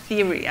pop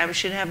theory. I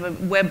should have a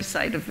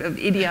website of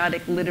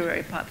idiotic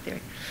literary pop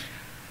theory.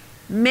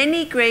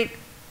 Many great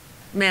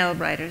male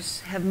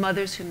writers have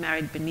mothers who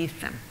married beneath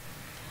them.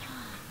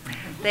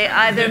 They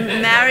either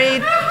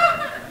married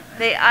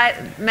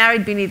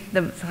beneath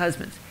the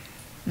husbands.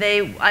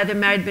 They either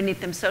married beneath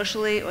them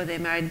socially, or they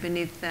married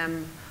beneath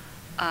them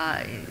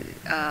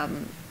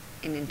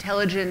in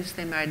intelligence.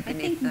 They married I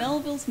beneath think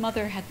Melville's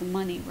mother had the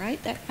money,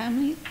 right? That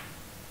family,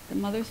 the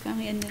mother's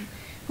family, and then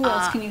who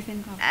else can you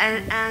think of?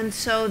 And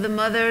so the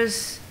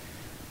mothers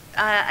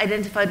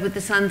identified with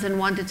the sons and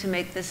wanted to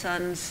make the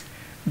sons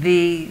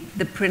the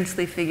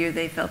princely figure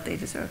they felt they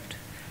deserved.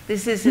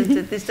 This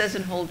isn't. This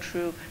doesn't hold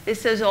true.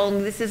 This is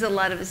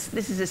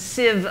a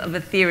sieve of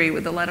a theory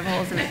with a lot of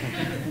holes in it.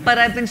 But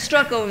I've been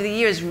struck over the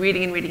years,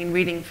 reading and reading and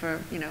reading for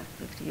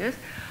 50 years,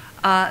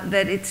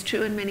 that it's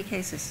true in many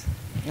cases.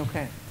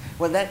 Okay.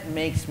 Well, that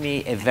makes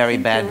me a very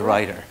bad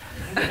writer.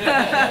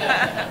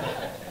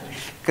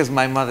 Because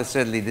my mother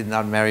certainly did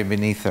not marry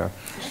beneath her.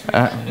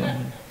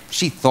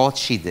 She thought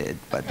she did,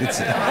 but it's...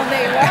 Well,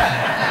 there you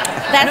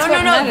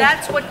are. No,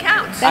 that's what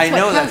counts. I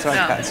know that's what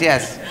counts,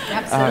 yes.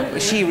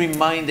 Absolutely. She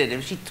reminded him,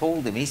 she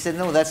told him. He said,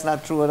 no, that's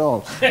not true at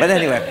all. But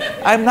anyway,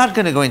 I'm not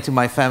going to go into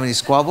my family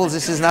squabbles.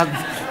 This is not...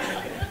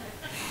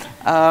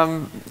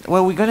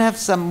 well, we're going to have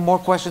some more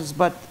questions,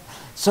 but...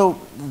 So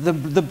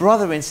the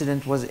brother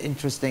incident was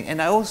interesting, and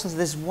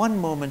there's one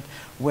moment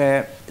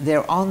where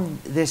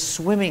they're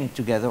swimming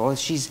together, or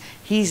he's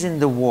in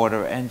the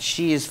water and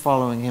she is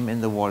following him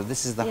in the water.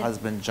 This is the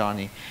husband,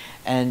 Johnny,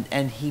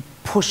 and he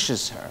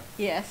pushes her.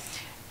 Yes.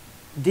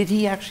 Did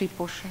he actually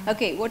push her?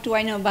 Okay, what do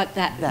I know about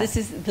that? This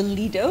is the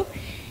Lido.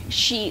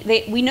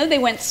 We know they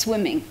went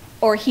swimming,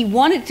 or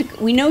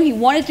we know he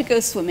wanted to go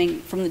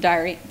swimming from the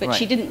diary, but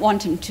she didn't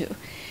want him to,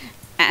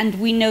 and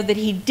we know that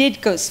he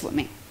did go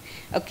swimming.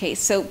 Okay,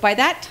 so by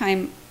that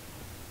time,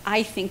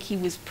 I think he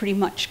was pretty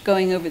much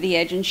going over the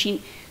edge, and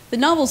the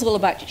novel's all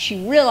about,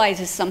 she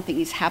realizes something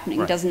is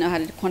happening, doesn't know how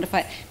to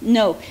quantify it.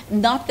 No,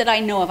 not that I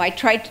know of. I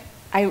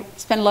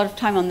spent a lot of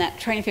time on that,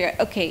 trying to figure out,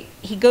 okay,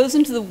 he goes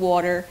into the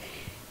water,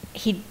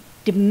 he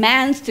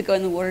demands to go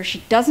in the water,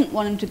 she doesn't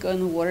want him to go in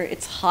the water,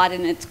 it's hot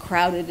and it's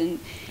crowded. And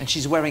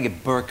she's wearing a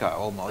burqa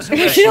almost.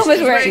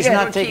 She's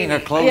not taking her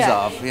clothes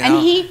off. You know?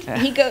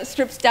 And he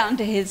strips down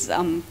to his,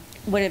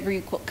 whatever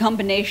you call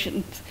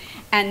combinations,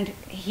 and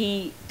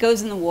he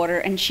goes in the water,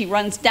 and she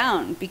runs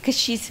down because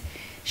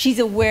she's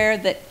aware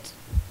that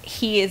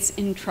he is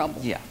in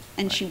trouble,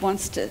 and she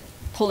wants to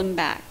pull him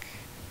back.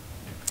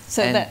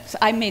 So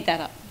I made that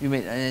up. You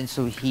made, and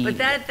so he. But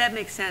that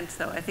makes sense,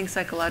 though. I think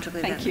psychologically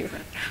Thank you. makes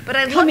sense.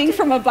 But coming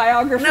from a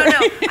biographer. No,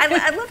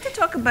 I'd love to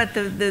talk about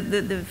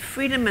the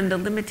freedom and the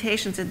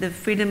limitations, the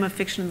freedom of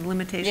fiction and the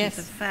limitations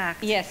of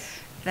fact. Yes.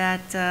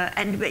 But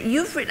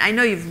you've written, I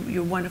know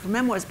you're wonderful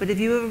memoirs, but have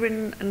you ever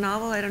written a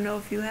novel? I don't know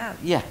if you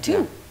have. Yeah.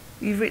 2.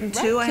 You've written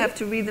 2? I have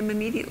to read them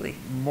immediately.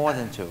 More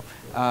than 2.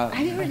 Have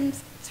you written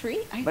 3?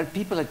 But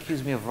people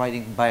accuse me of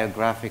writing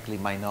biographically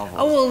my novels.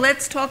 Oh, well,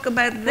 let's talk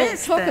about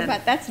this.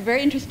 That's a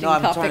very interesting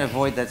topic. topic. No, I'm trying to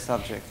avoid that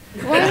subject.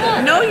 Why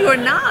not? No, you're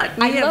not.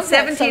 We have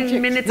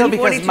 17 minutes and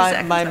 42 seconds. No,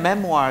 because my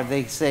memoir,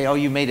 they say, oh,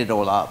 you made it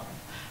all up,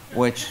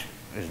 which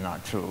is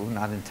not true,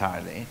 not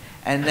entirely.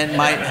 And then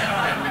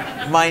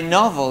my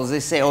novels, they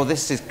say, oh,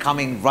 this is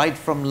coming right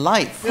from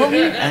life.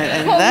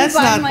 And that's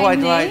not quite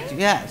right.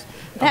 Yes.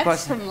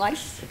 That's from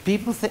life.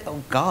 People think,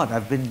 oh, God,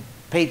 I've been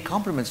paid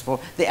compliments for.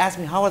 They ask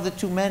me, how are the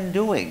 2 men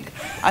doing?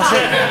 I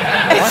said,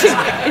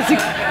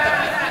 what?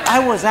 I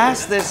was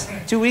asked this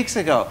 2 weeks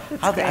ago.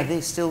 Are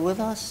they still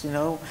with us? You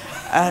know?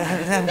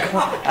 And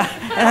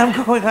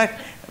I'm going like,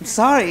 I'm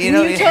sorry. You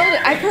know.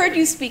 I've heard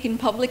you speak in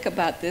public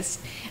about this,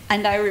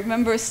 and I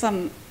remember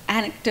some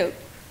anecdote.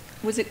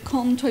 Was it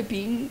Colm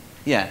Toibin?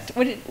 Yes.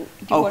 Do you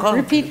want to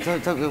repeat?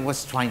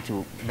 Was trying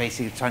to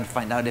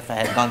find out if I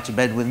had gone to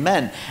bed with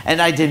men,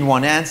 and I didn't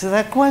want to answer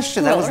that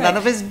question. That was none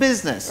of his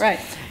business. Right.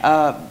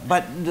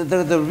 But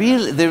the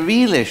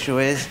real issue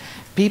is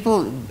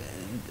people.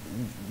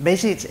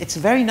 Basically, it's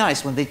very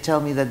nice when they tell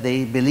me that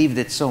they believed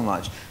it so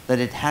much that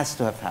it has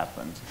to have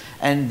happened.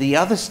 And the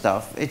other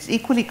stuff, it's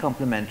equally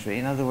complimentary.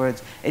 In other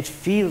words, it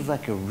feels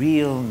like a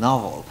real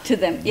novel. To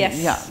them, yes.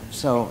 Yeah,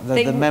 so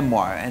the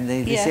memoir. And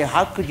they say,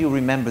 how could you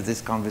remember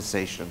this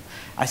conversation?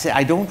 I say,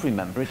 I don't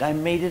remember it, I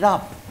made it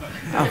up.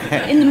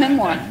 Okay. In the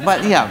memoir.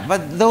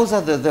 But those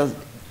are the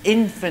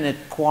infinite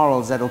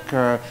quarrels that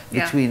occur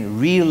between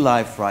real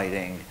life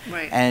writing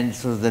and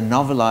sort of the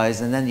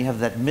novelized, and then you have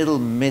that middle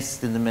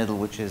mist in the middle,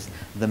 which is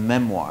the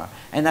memoir.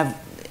 And I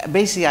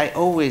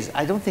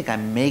don't think I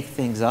make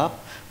things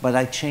up, but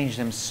I change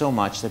them so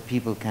much that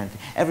people can't.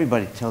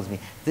 Everybody tells me,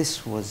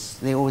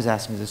 they always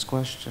ask me this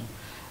question,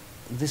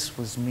 this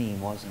was me,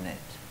 wasn't it?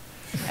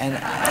 And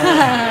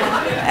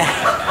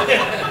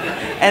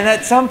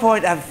at some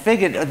point I've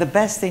figured the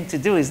best thing to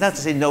do is not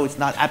to say, no, it's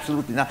not,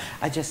 absolutely not.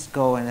 I just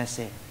go and I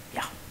say,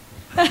 yeah.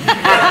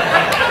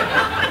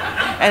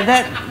 And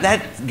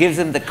that gives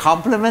them the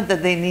compliment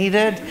that they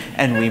needed,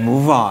 and we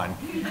move on.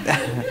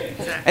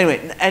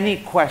 Anyway, any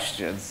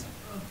questions?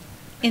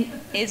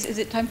 Is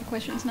it time for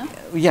questions now?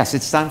 Yes,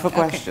 it's time for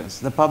questions.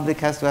 The public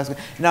has to ask.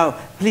 Now,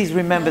 please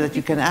remember that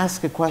you can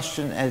ask a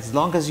question as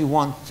long as you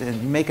want,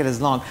 and make it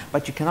as long,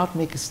 but you cannot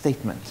make a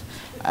statement.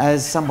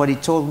 As somebody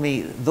told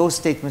me, those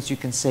statements, you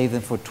can save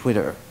them for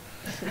Twitter.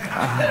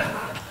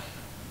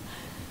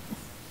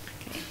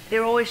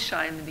 They're always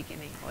shy in the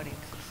beginning, audiences.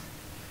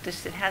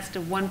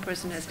 One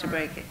person has to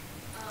break it.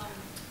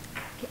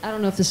 I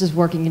don't know if this is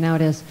working, and now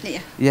it is.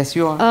 Yeah. Yes,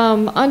 you are.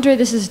 Andre,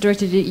 this is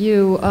directed at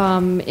you.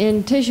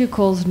 In Teju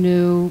Cole's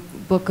new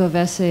book of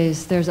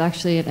essays, there's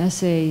actually an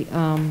essay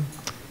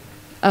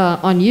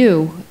on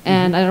you,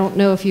 and I don't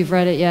know if you've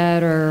read it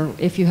yet or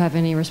if you have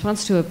any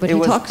response to it, but it he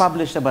was talks...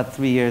 published about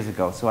 3 years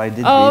ago, so I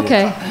did Oh, read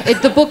okay.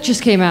 The book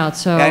just came out,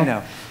 so... Yeah, I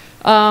know.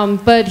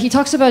 But he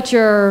talks about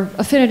your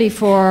affinity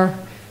for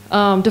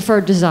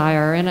deferred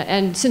desire,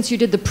 and since you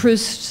did the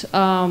Proust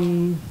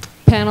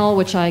panel,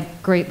 which I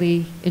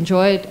greatly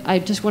enjoyed, I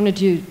just wanted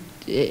to,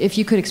 if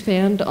you could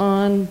expand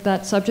on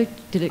that subject.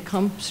 Did it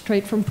come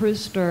straight from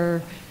Proust,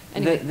 or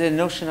anyway? The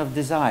notion of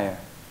desire.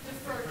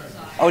 Deferred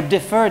desire. Oh,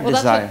 deferred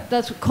desire.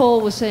 That's what Cole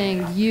was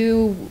saying.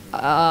 You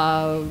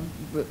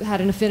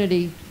had an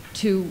affinity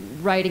to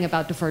writing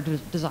about deferred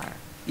desire.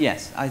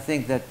 Yes, I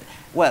think that,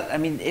 well, I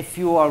mean, if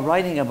you are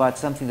writing about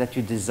something that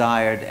you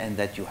desired and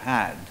that you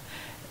had,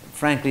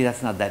 frankly,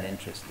 that's not that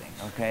interesting,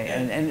 okay?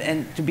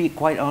 And to be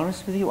quite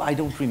honest with you, I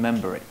don't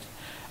remember it.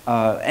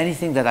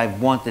 Anything that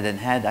I've wanted and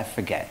had, I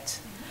forget.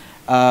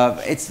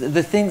 It's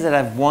the things that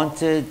I've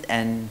wanted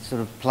and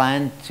sort of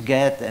planned to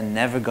get and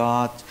never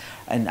got,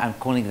 and I'm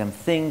calling them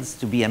things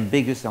to be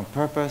ambiguous on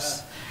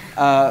purpose.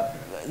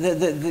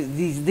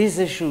 These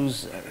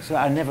issues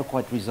are never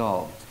quite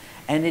resolved.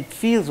 And it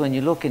feels, when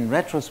you look in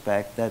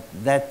retrospect, that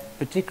that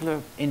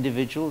particular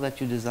individual that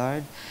you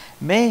desired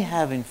may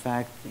have, in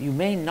fact, you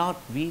may not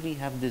really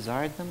have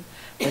desired them,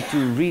 but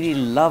you really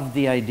loved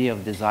the idea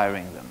of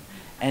desiring them.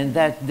 And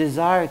that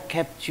desire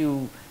kept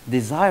you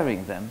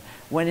desiring them,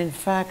 when in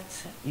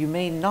fact you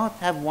may not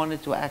have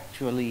wanted to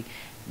actually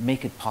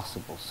make it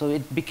possible. So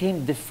it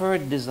became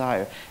deferred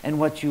desire. And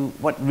what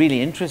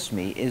really interests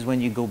me is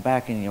when you go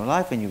back in your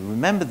life and you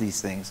remember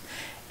these things,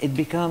 it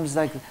becomes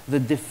like the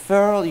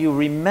deferral. You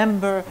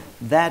remember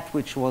that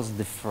which was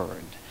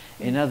deferred.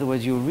 In other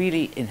words, you're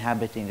really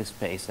inhabiting a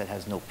space that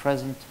has no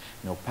present,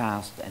 no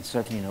past, and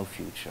certainly no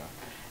future.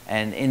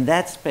 And in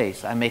that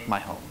space, I make my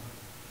home.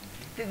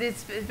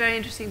 It's very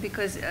interesting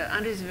because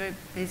André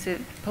he's a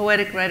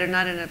poetic writer,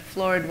 not in a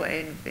florid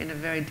way, in a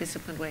very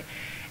disciplined way.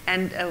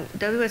 And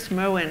W.S.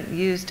 Merwin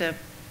used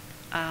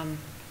an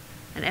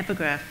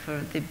epigraph for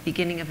the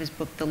beginning of his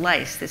book, The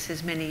Lice. This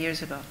is many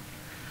years ago.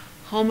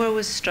 Homer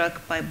was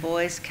struck by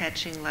boys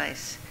catching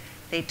lice.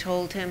 They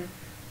told him,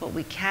 what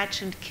we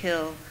catch and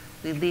kill,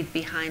 we leave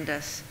behind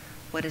us.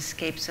 What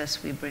escapes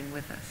us, we bring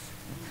with us.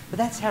 But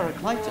that's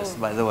Heraclitus,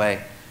 by the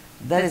way.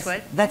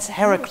 That's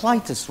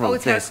Heraclitus wrote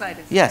it's this.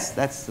 Heraclitus. Yes,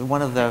 that's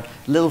one of the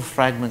little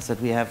fragments that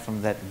we have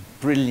from that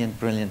brilliant,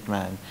 brilliant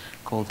man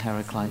called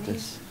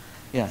Heraclitus.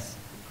 Yes.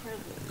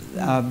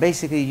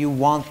 Basically, you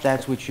want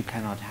that which you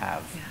cannot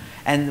have. Yeah.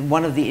 And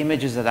one of the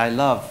images that I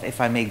love,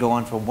 if I may go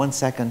on for 1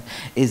 second,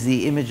 is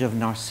the image of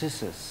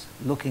Narcissus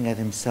looking at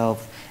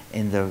himself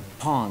in the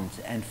pond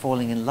and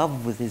falling in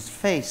love with his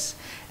face.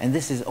 And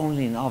this is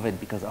only in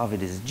Ovid, because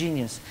Ovid is a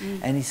genius.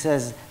 And he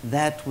says,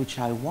 that which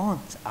I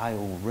want, I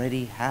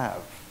already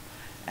have.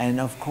 And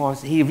of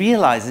course, he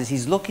realizes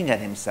he's looking at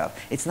himself.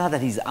 It's not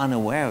that he's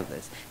unaware of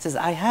this. He says,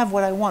 I have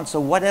what I want, so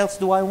what else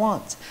do I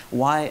want?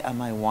 Why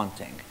am I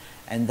wanting?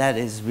 And that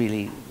is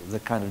really the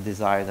kind of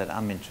desire that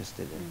I'm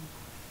interested in.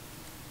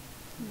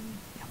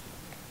 Yeah.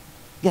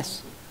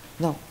 Yes?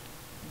 No?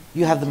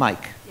 You have the mic.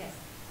 Yes.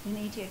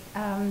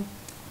 Dinitia,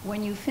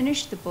 when you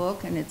finish the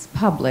book and it's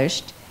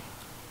published,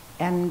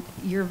 and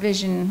your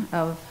vision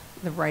of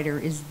the writer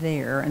is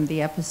there and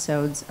the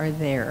episodes are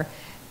there,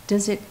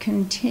 does it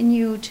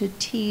continue to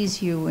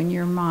tease you in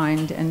your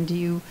mind, and do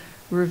you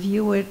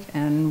review it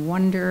and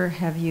wonder,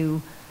 have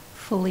you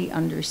fully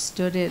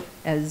understood it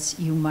as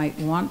you might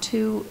want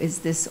to? Is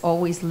this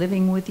always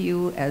living with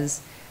you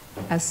as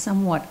a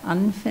somewhat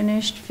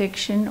unfinished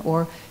fiction,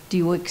 or do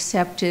you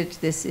accept it,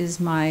 this is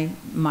my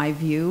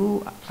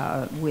view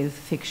with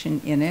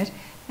fiction in it,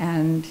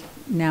 and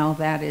now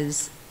that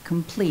is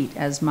complete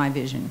as my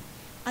vision?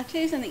 I'll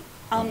tell you something.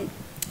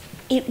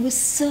 It was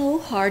so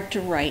hard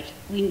to write.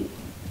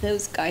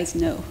 Those guys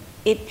know.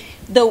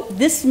 Though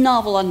this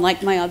novel,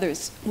 unlike my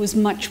others, was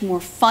much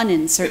more fun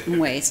in certain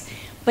ways,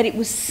 but it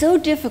was so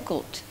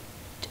difficult.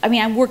 I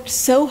mean, I worked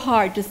so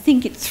hard to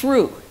think it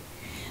through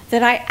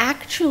that I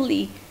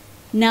actually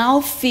now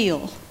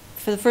feel,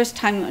 for the first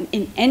time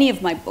in any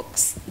of my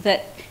books,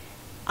 that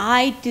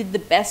I did the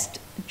best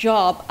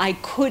job I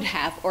could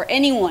have, or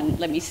anyone,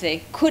 let me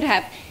say, could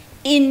have,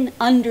 in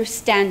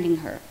understanding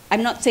her.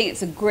 I'm not saying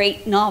it's a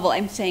great novel.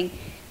 I'm saying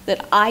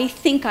that I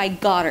think I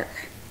got her.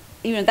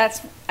 You know, that's,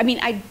 I mean,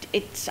 I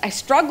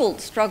struggled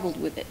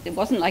with it. It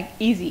wasn't like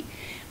easy.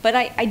 But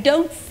I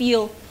don't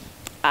feel,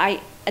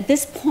 at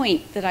this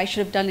point, that I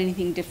should have done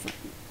anything different.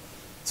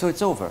 So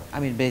it's over. I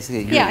mean,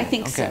 basically. Yeah, I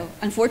think so,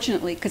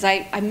 unfortunately, because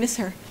I miss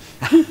her.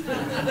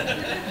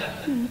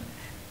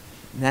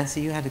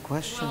 Nancy, you had a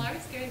question? Well, I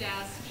was going to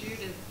ask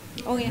Judith,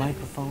 oh, yeah.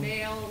 Microphone.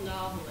 Male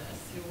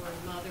novelists who were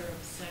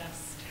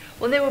mother-obsessed.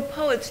 Well, there were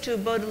poets too.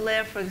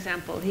 Baudelaire, for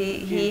example,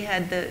 he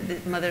had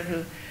the mother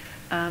who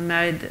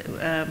married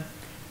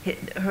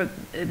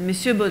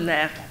Monsieur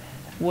Baudelaire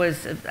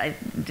was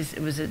it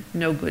was a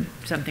no good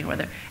something or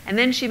other. And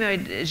then she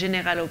married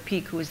Général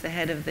Opic, who was the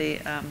head of the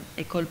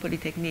École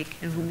Polytechnique,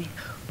 and whom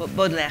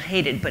Baudelaire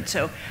hated. But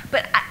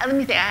let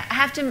me think. I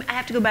have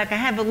to go back. I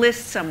have a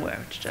list somewhere.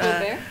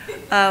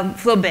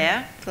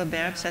 Flaubert,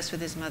 obsessed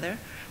with his mother.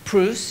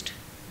 Proust.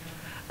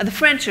 The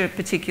French are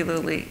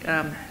particularly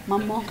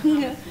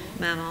Maman.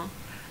 Maman.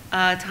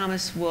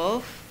 Thomas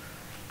Wolfe.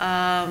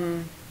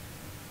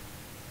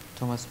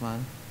 Thomas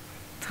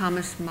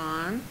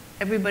Mann.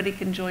 Everybody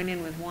can join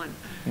in with one.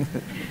 We'll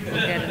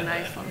get a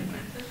nice long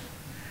one.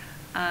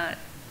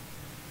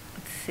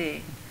 Let's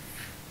see.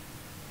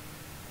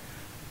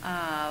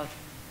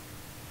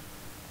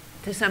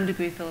 To some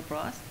degree, Philip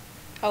Roth.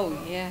 Oh,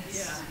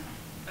 yes.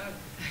 Yeah. Yes.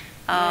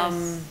 How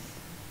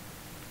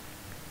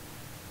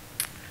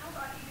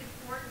about Edith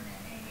Wharton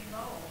and Amy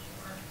Lowell,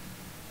 who were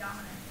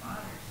dominant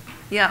fathers?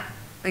 Yeah,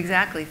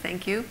 exactly.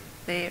 Thank you.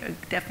 They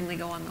definitely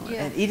go on the list.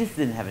 Yeah. And Edith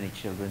didn't have any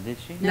children, did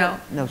she? No.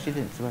 No, she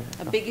didn't.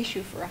 A big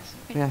issue for us.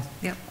 Yeah.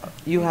 Yep.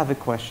 You have a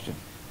question.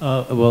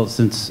 Well,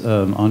 since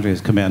André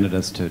has commanded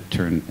us to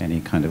turn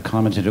any kind of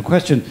comment into a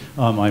question,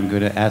 I'm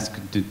going to ask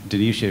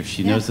Dinitia if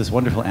she knows this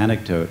wonderful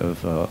anecdote of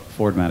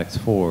Ford Madox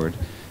Ford.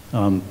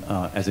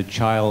 As a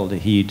child,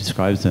 he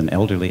describes an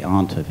elderly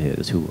aunt of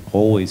his who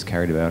always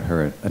carried about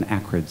her an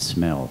acrid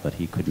smell that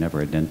he could never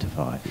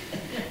identify.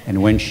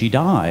 And when she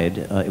died,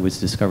 it was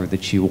discovered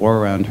that she wore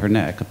around her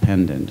neck a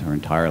pendant her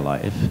entire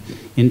life,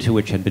 into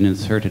which had been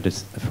inserted a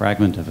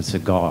fragment of a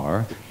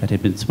cigar that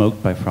had been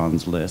smoked by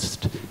Franz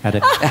Liszt at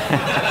a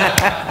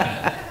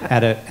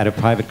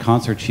private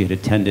concert she had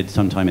attended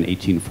sometime in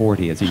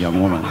 1840 as a young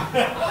woman.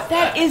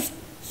 That is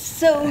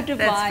so divine.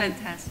 That's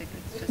fantastic.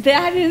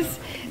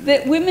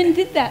 That women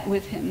did that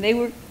with him.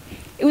 It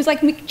was like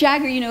Mick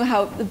Jagger, you know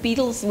how the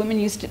Beatles women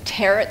used to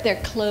tear at their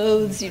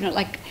clothes, you know,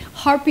 like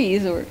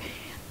harpies or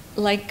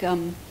like,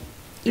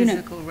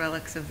 Physical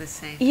relics of the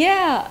saint.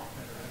 Yeah.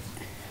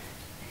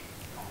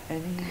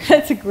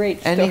 That's a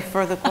great story. Any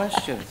further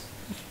questions?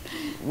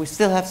 We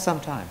still have some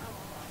time.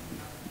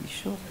 You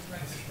sure?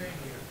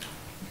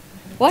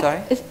 What?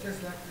 Sorry?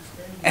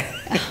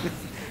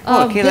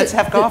 Okay, let's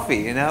have coffee,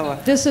 you know.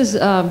 This is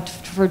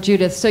for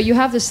Judith. So you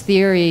have this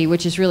theory,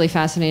 which is really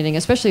fascinating,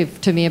 especially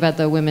to me, about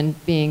the women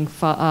being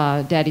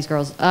daddy's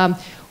girls.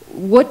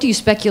 What do you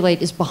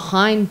speculate is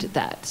behind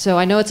that? So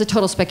I know it's a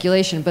total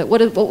speculation, but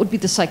what would be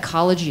the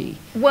psychology?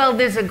 Well,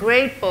 there's a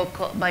great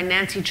book by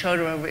Nancy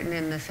Chodorow written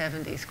in the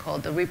 70s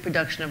called The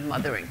Reproduction of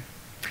Mothering.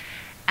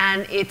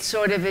 And it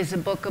sort of is a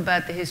book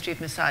about the history of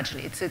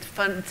misogyny. It's a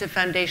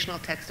foundational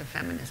text of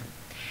feminism.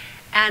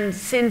 And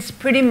since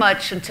pretty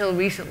much, until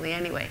recently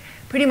anyway,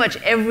 pretty much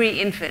every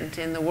infant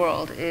in the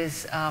world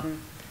is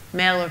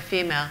male or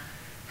female,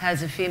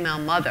 has a female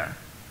mother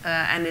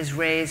and is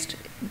raised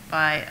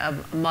by a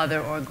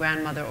mother or a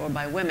grandmother or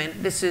by women.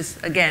 This is,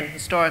 again,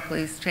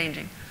 historically it's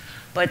changing,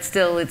 but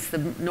still it's the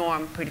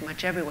norm pretty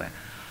much everywhere.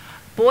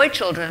 Boy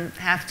children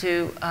have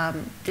to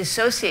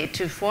dissociate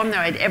to form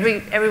their,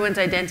 everyone's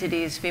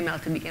identity is female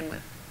to begin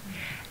with.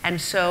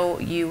 And so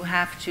you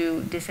have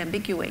to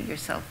disambiguate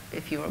yourself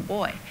if you're a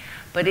boy.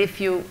 But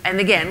if you, and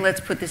again, let's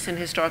put this in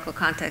historical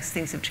context,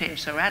 things have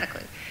changed so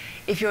radically.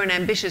 If you're an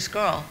ambitious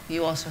girl,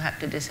 you also have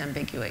to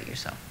disambiguate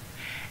yourself.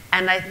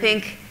 And I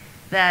think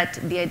that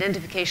the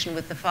identification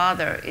with the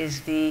father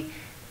is the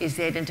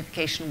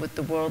identification with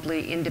the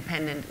worldly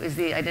independent, is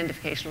the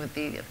identification with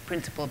the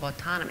principle of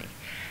autonomy.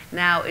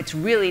 Now, it's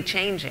really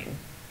changing,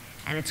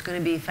 and it's going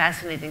to be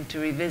fascinating to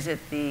revisit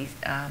the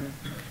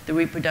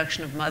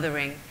reproduction of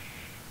mothering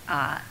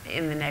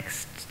in the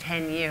next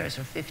 10 years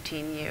or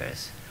 15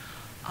 years.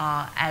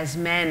 As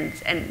men,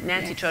 and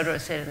Nancy Chodorow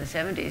said in the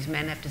 70s,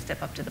 men have to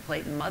step up to the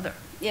plate and mother.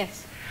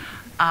 Yes.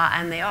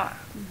 And they are,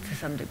 to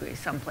some degree,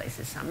 some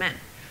places, some men.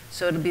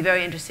 So it'll be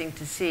very interesting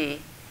to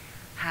see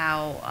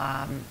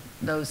how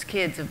those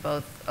kids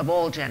of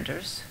all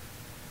genders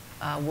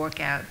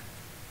work out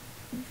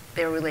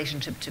their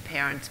relationship to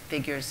parents,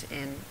 figures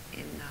in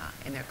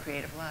their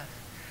creative lives.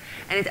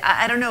 And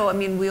I don't know, I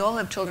mean, we all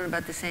have children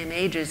about the same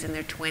ages, in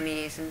their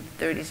 20s and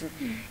 30s, and,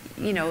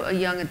 you know,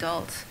 young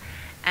adults.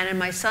 And in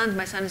my son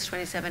is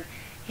 27,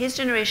 his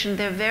generation,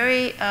 they're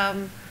very,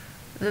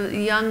 the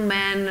young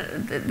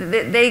men,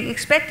 they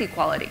expect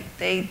equality.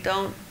 They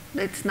don't,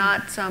 it's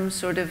not some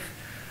sort of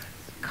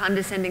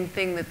condescending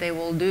thing that they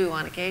will do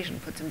on occasion,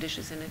 put some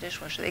dishes in a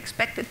dishwasher. They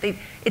expect it.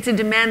 It's a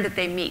demand that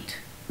they meet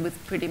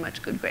with pretty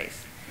much good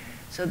grace.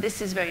 So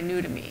this is very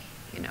new to me.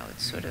 You know,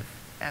 it's sort of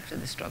after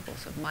the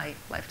struggles of my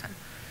lifetime.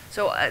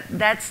 So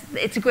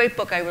it's a great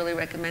book. I really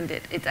recommend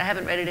it. I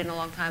haven't read it in a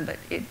long time, but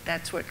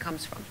that's where it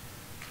comes from.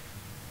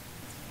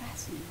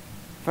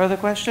 Further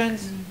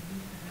questions?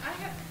 I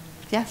have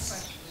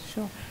Yes,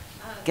 sure.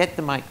 Get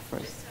the mic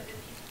first.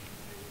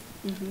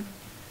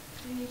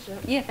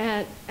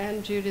 Yeah.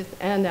 And Judith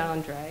and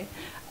André,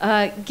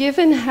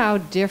 given how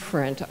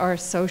different our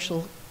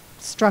social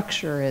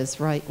structure is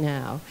right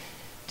now,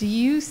 do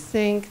you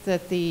think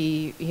that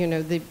the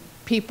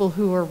people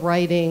who are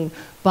writing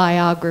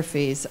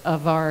biographies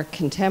of our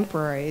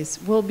contemporaries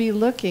will be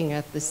looking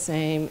at the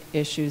same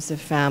issues of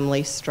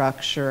family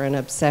structure and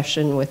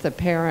obsession with a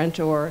parent,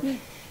 or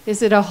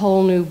is it a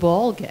whole new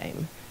ball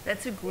game?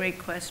 That's a great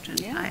question.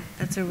 Yeah.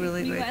 That's a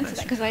really great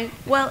question.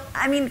 Well,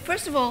 I mean,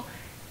 first of all,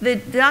 the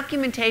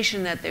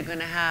documentation that they're going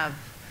to have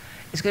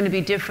is going to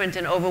be different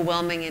and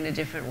overwhelming in a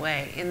different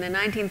way. In the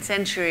 19th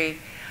century,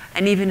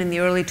 and even in the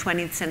early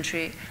 20th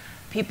century,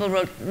 people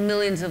wrote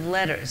millions of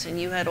letters, and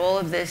you had all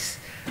of this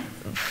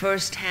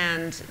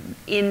first-hand,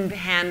 in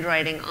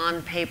handwriting,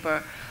 on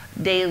paper,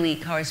 daily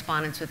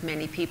correspondence with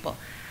many people.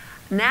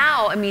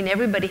 Now, I mean,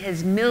 everybody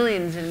has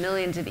millions and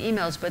millions of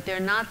emails, but they're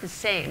not the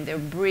same. They're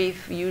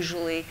brief,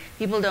 usually.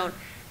 People don't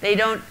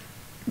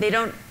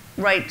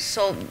write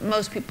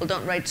most people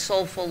don't write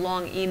soulful,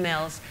 long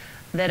emails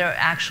that are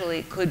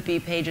actually could be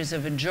pages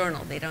of a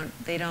journal.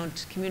 They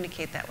don't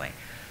communicate that way.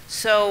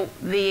 So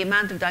the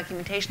amount of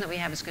documentation that we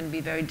have is going to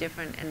be very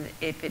different, and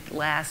if it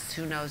lasts,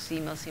 who knows? The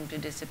emails seem to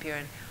disappear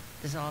and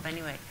dissolve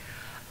anyway.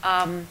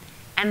 And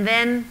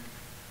then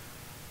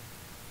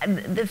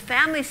the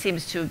family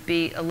seems to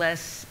be a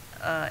less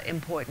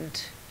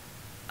important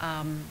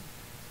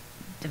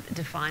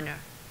definer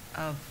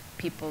of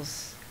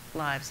people's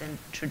lives and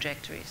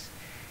trajectories.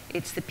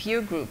 It's the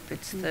peer group.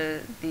 It's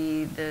the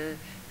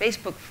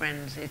Facebook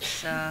friends.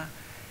 It's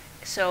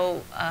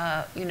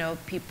you know,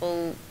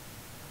 people.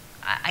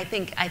 I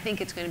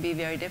think it's going to be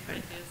very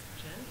different.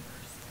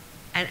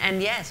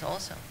 And yes,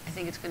 also, I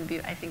think it's going to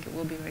be. I think it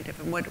will be very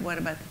different. What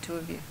about the two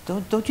of you?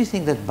 Don't you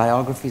think that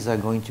biographies are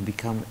going to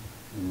become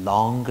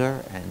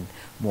longer and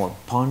more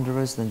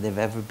ponderous than they've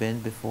ever been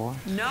before?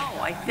 No,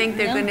 I think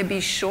they're going to be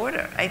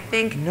shorter. I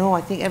think. No,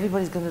 I think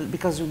everybody's going to,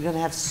 because we're going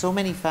to have so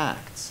many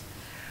facts.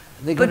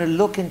 They're going to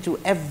look into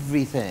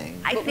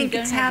everything. I think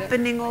it's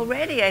happening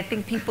already. I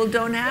think people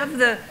don't have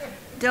the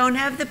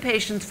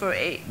patience for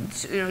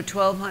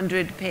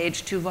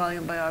 1,200-page,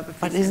 2-volume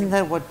biographies. But isn't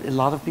that what a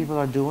lot of people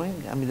are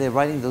doing? I mean, they're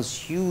writing those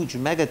huge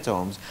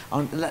megatomes.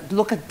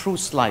 Look at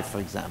Proust's life, for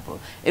example.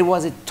 It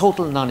was a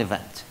total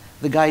non-event.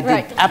 The guy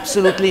did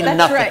absolutely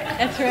nothing.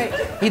 That's right.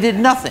 He did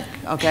nothing,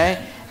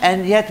 okay?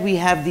 And yet we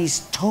have these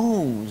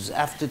tomes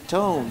after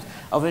tomes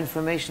of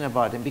information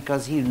about him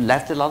because he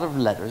left a lot of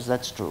letters,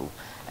 that's true.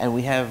 And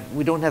we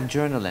don't have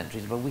journal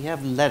entries, but we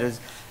have letters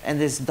and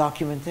there's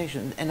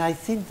documentation. And I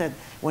think that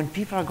when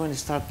people are going to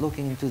start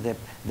looking into the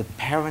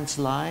parents'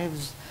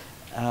 lives,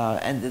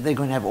 and they're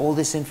going to have all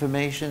this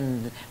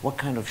information, what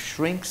kind of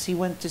shrinks he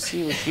went to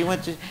see, or she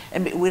went to,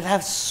 and we'll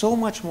have so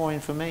much more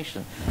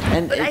information.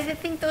 But I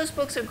think those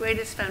books are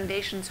greatest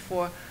foundations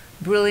for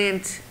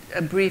brilliant,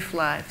 brief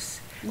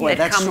lives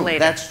that come later.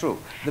 That's true.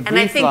 And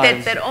I think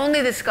that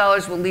only the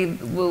scholars will read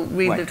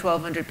the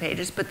 1,200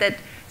 pages, but that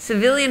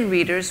civilian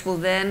readers will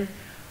then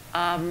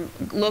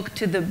look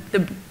to the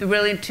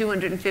brilliant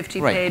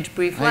 250-page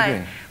brief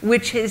life,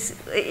 which is,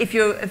 if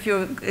you're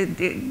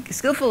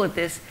skillful at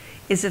this,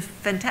 is a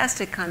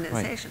fantastic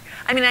condensation.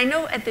 Right. I mean, I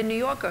know at the New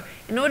Yorker,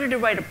 in order to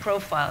write a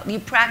profile, you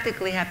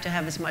practically have to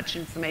have as much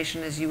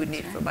information as you would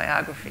need for a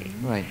biography.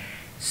 Right.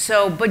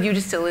 So, but you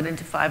distill it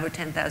into 5,000 or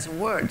 10,000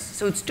 words,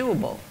 so it's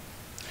doable.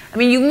 I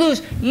mean,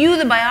 you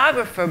the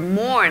biographer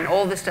mourn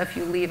all the stuff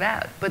you leave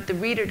out, but the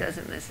reader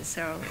doesn't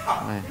necessarily.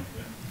 Right.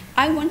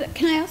 I wonder,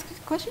 can I ask a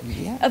question?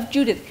 Yeah. Of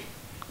Judith.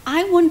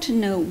 I want to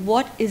know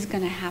what is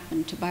going to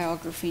happen to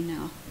biography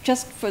now,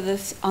 just for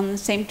this, on the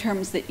same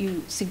terms that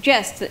you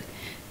suggest, that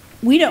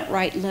we don't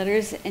write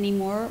letters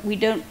anymore. We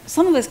don't,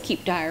 some of us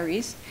keep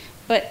diaries,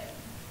 but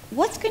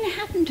what's going to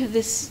happen to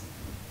this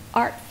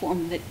art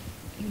form that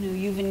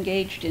you've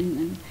engaged in?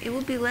 And it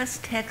will be less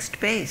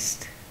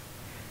text-based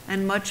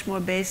and much more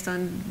based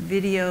on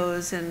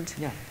videos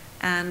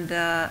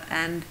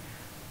and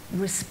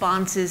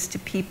responses to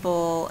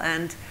people.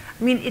 And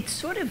I mean,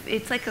 it's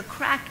like a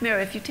cracked mirror.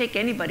 If you take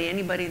anybody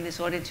in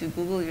this audience, you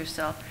Google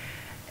yourself,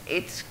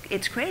 it's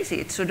crazy.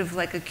 It's sort of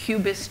like a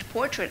cubist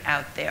portrait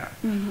out there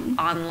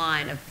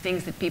online of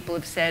things that people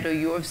have said or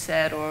you have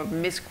said or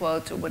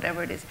misquotes or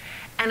whatever it is.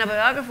 And a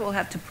biographer will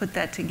have to put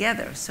that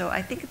together. So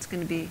I think it's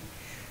going to be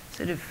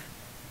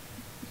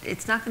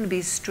it's not going to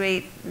be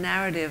straight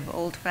narrative,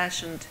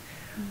 old-fashioned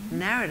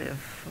narrative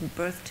from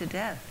birth to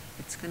death.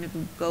 It's going to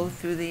go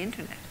through the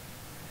internet.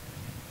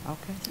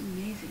 Okay. It's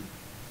amazing.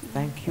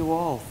 Thank you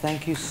all.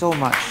 Thank you so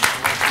much.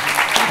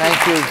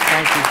 Thank you,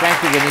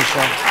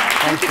 Dinitia.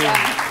 Thank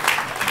you.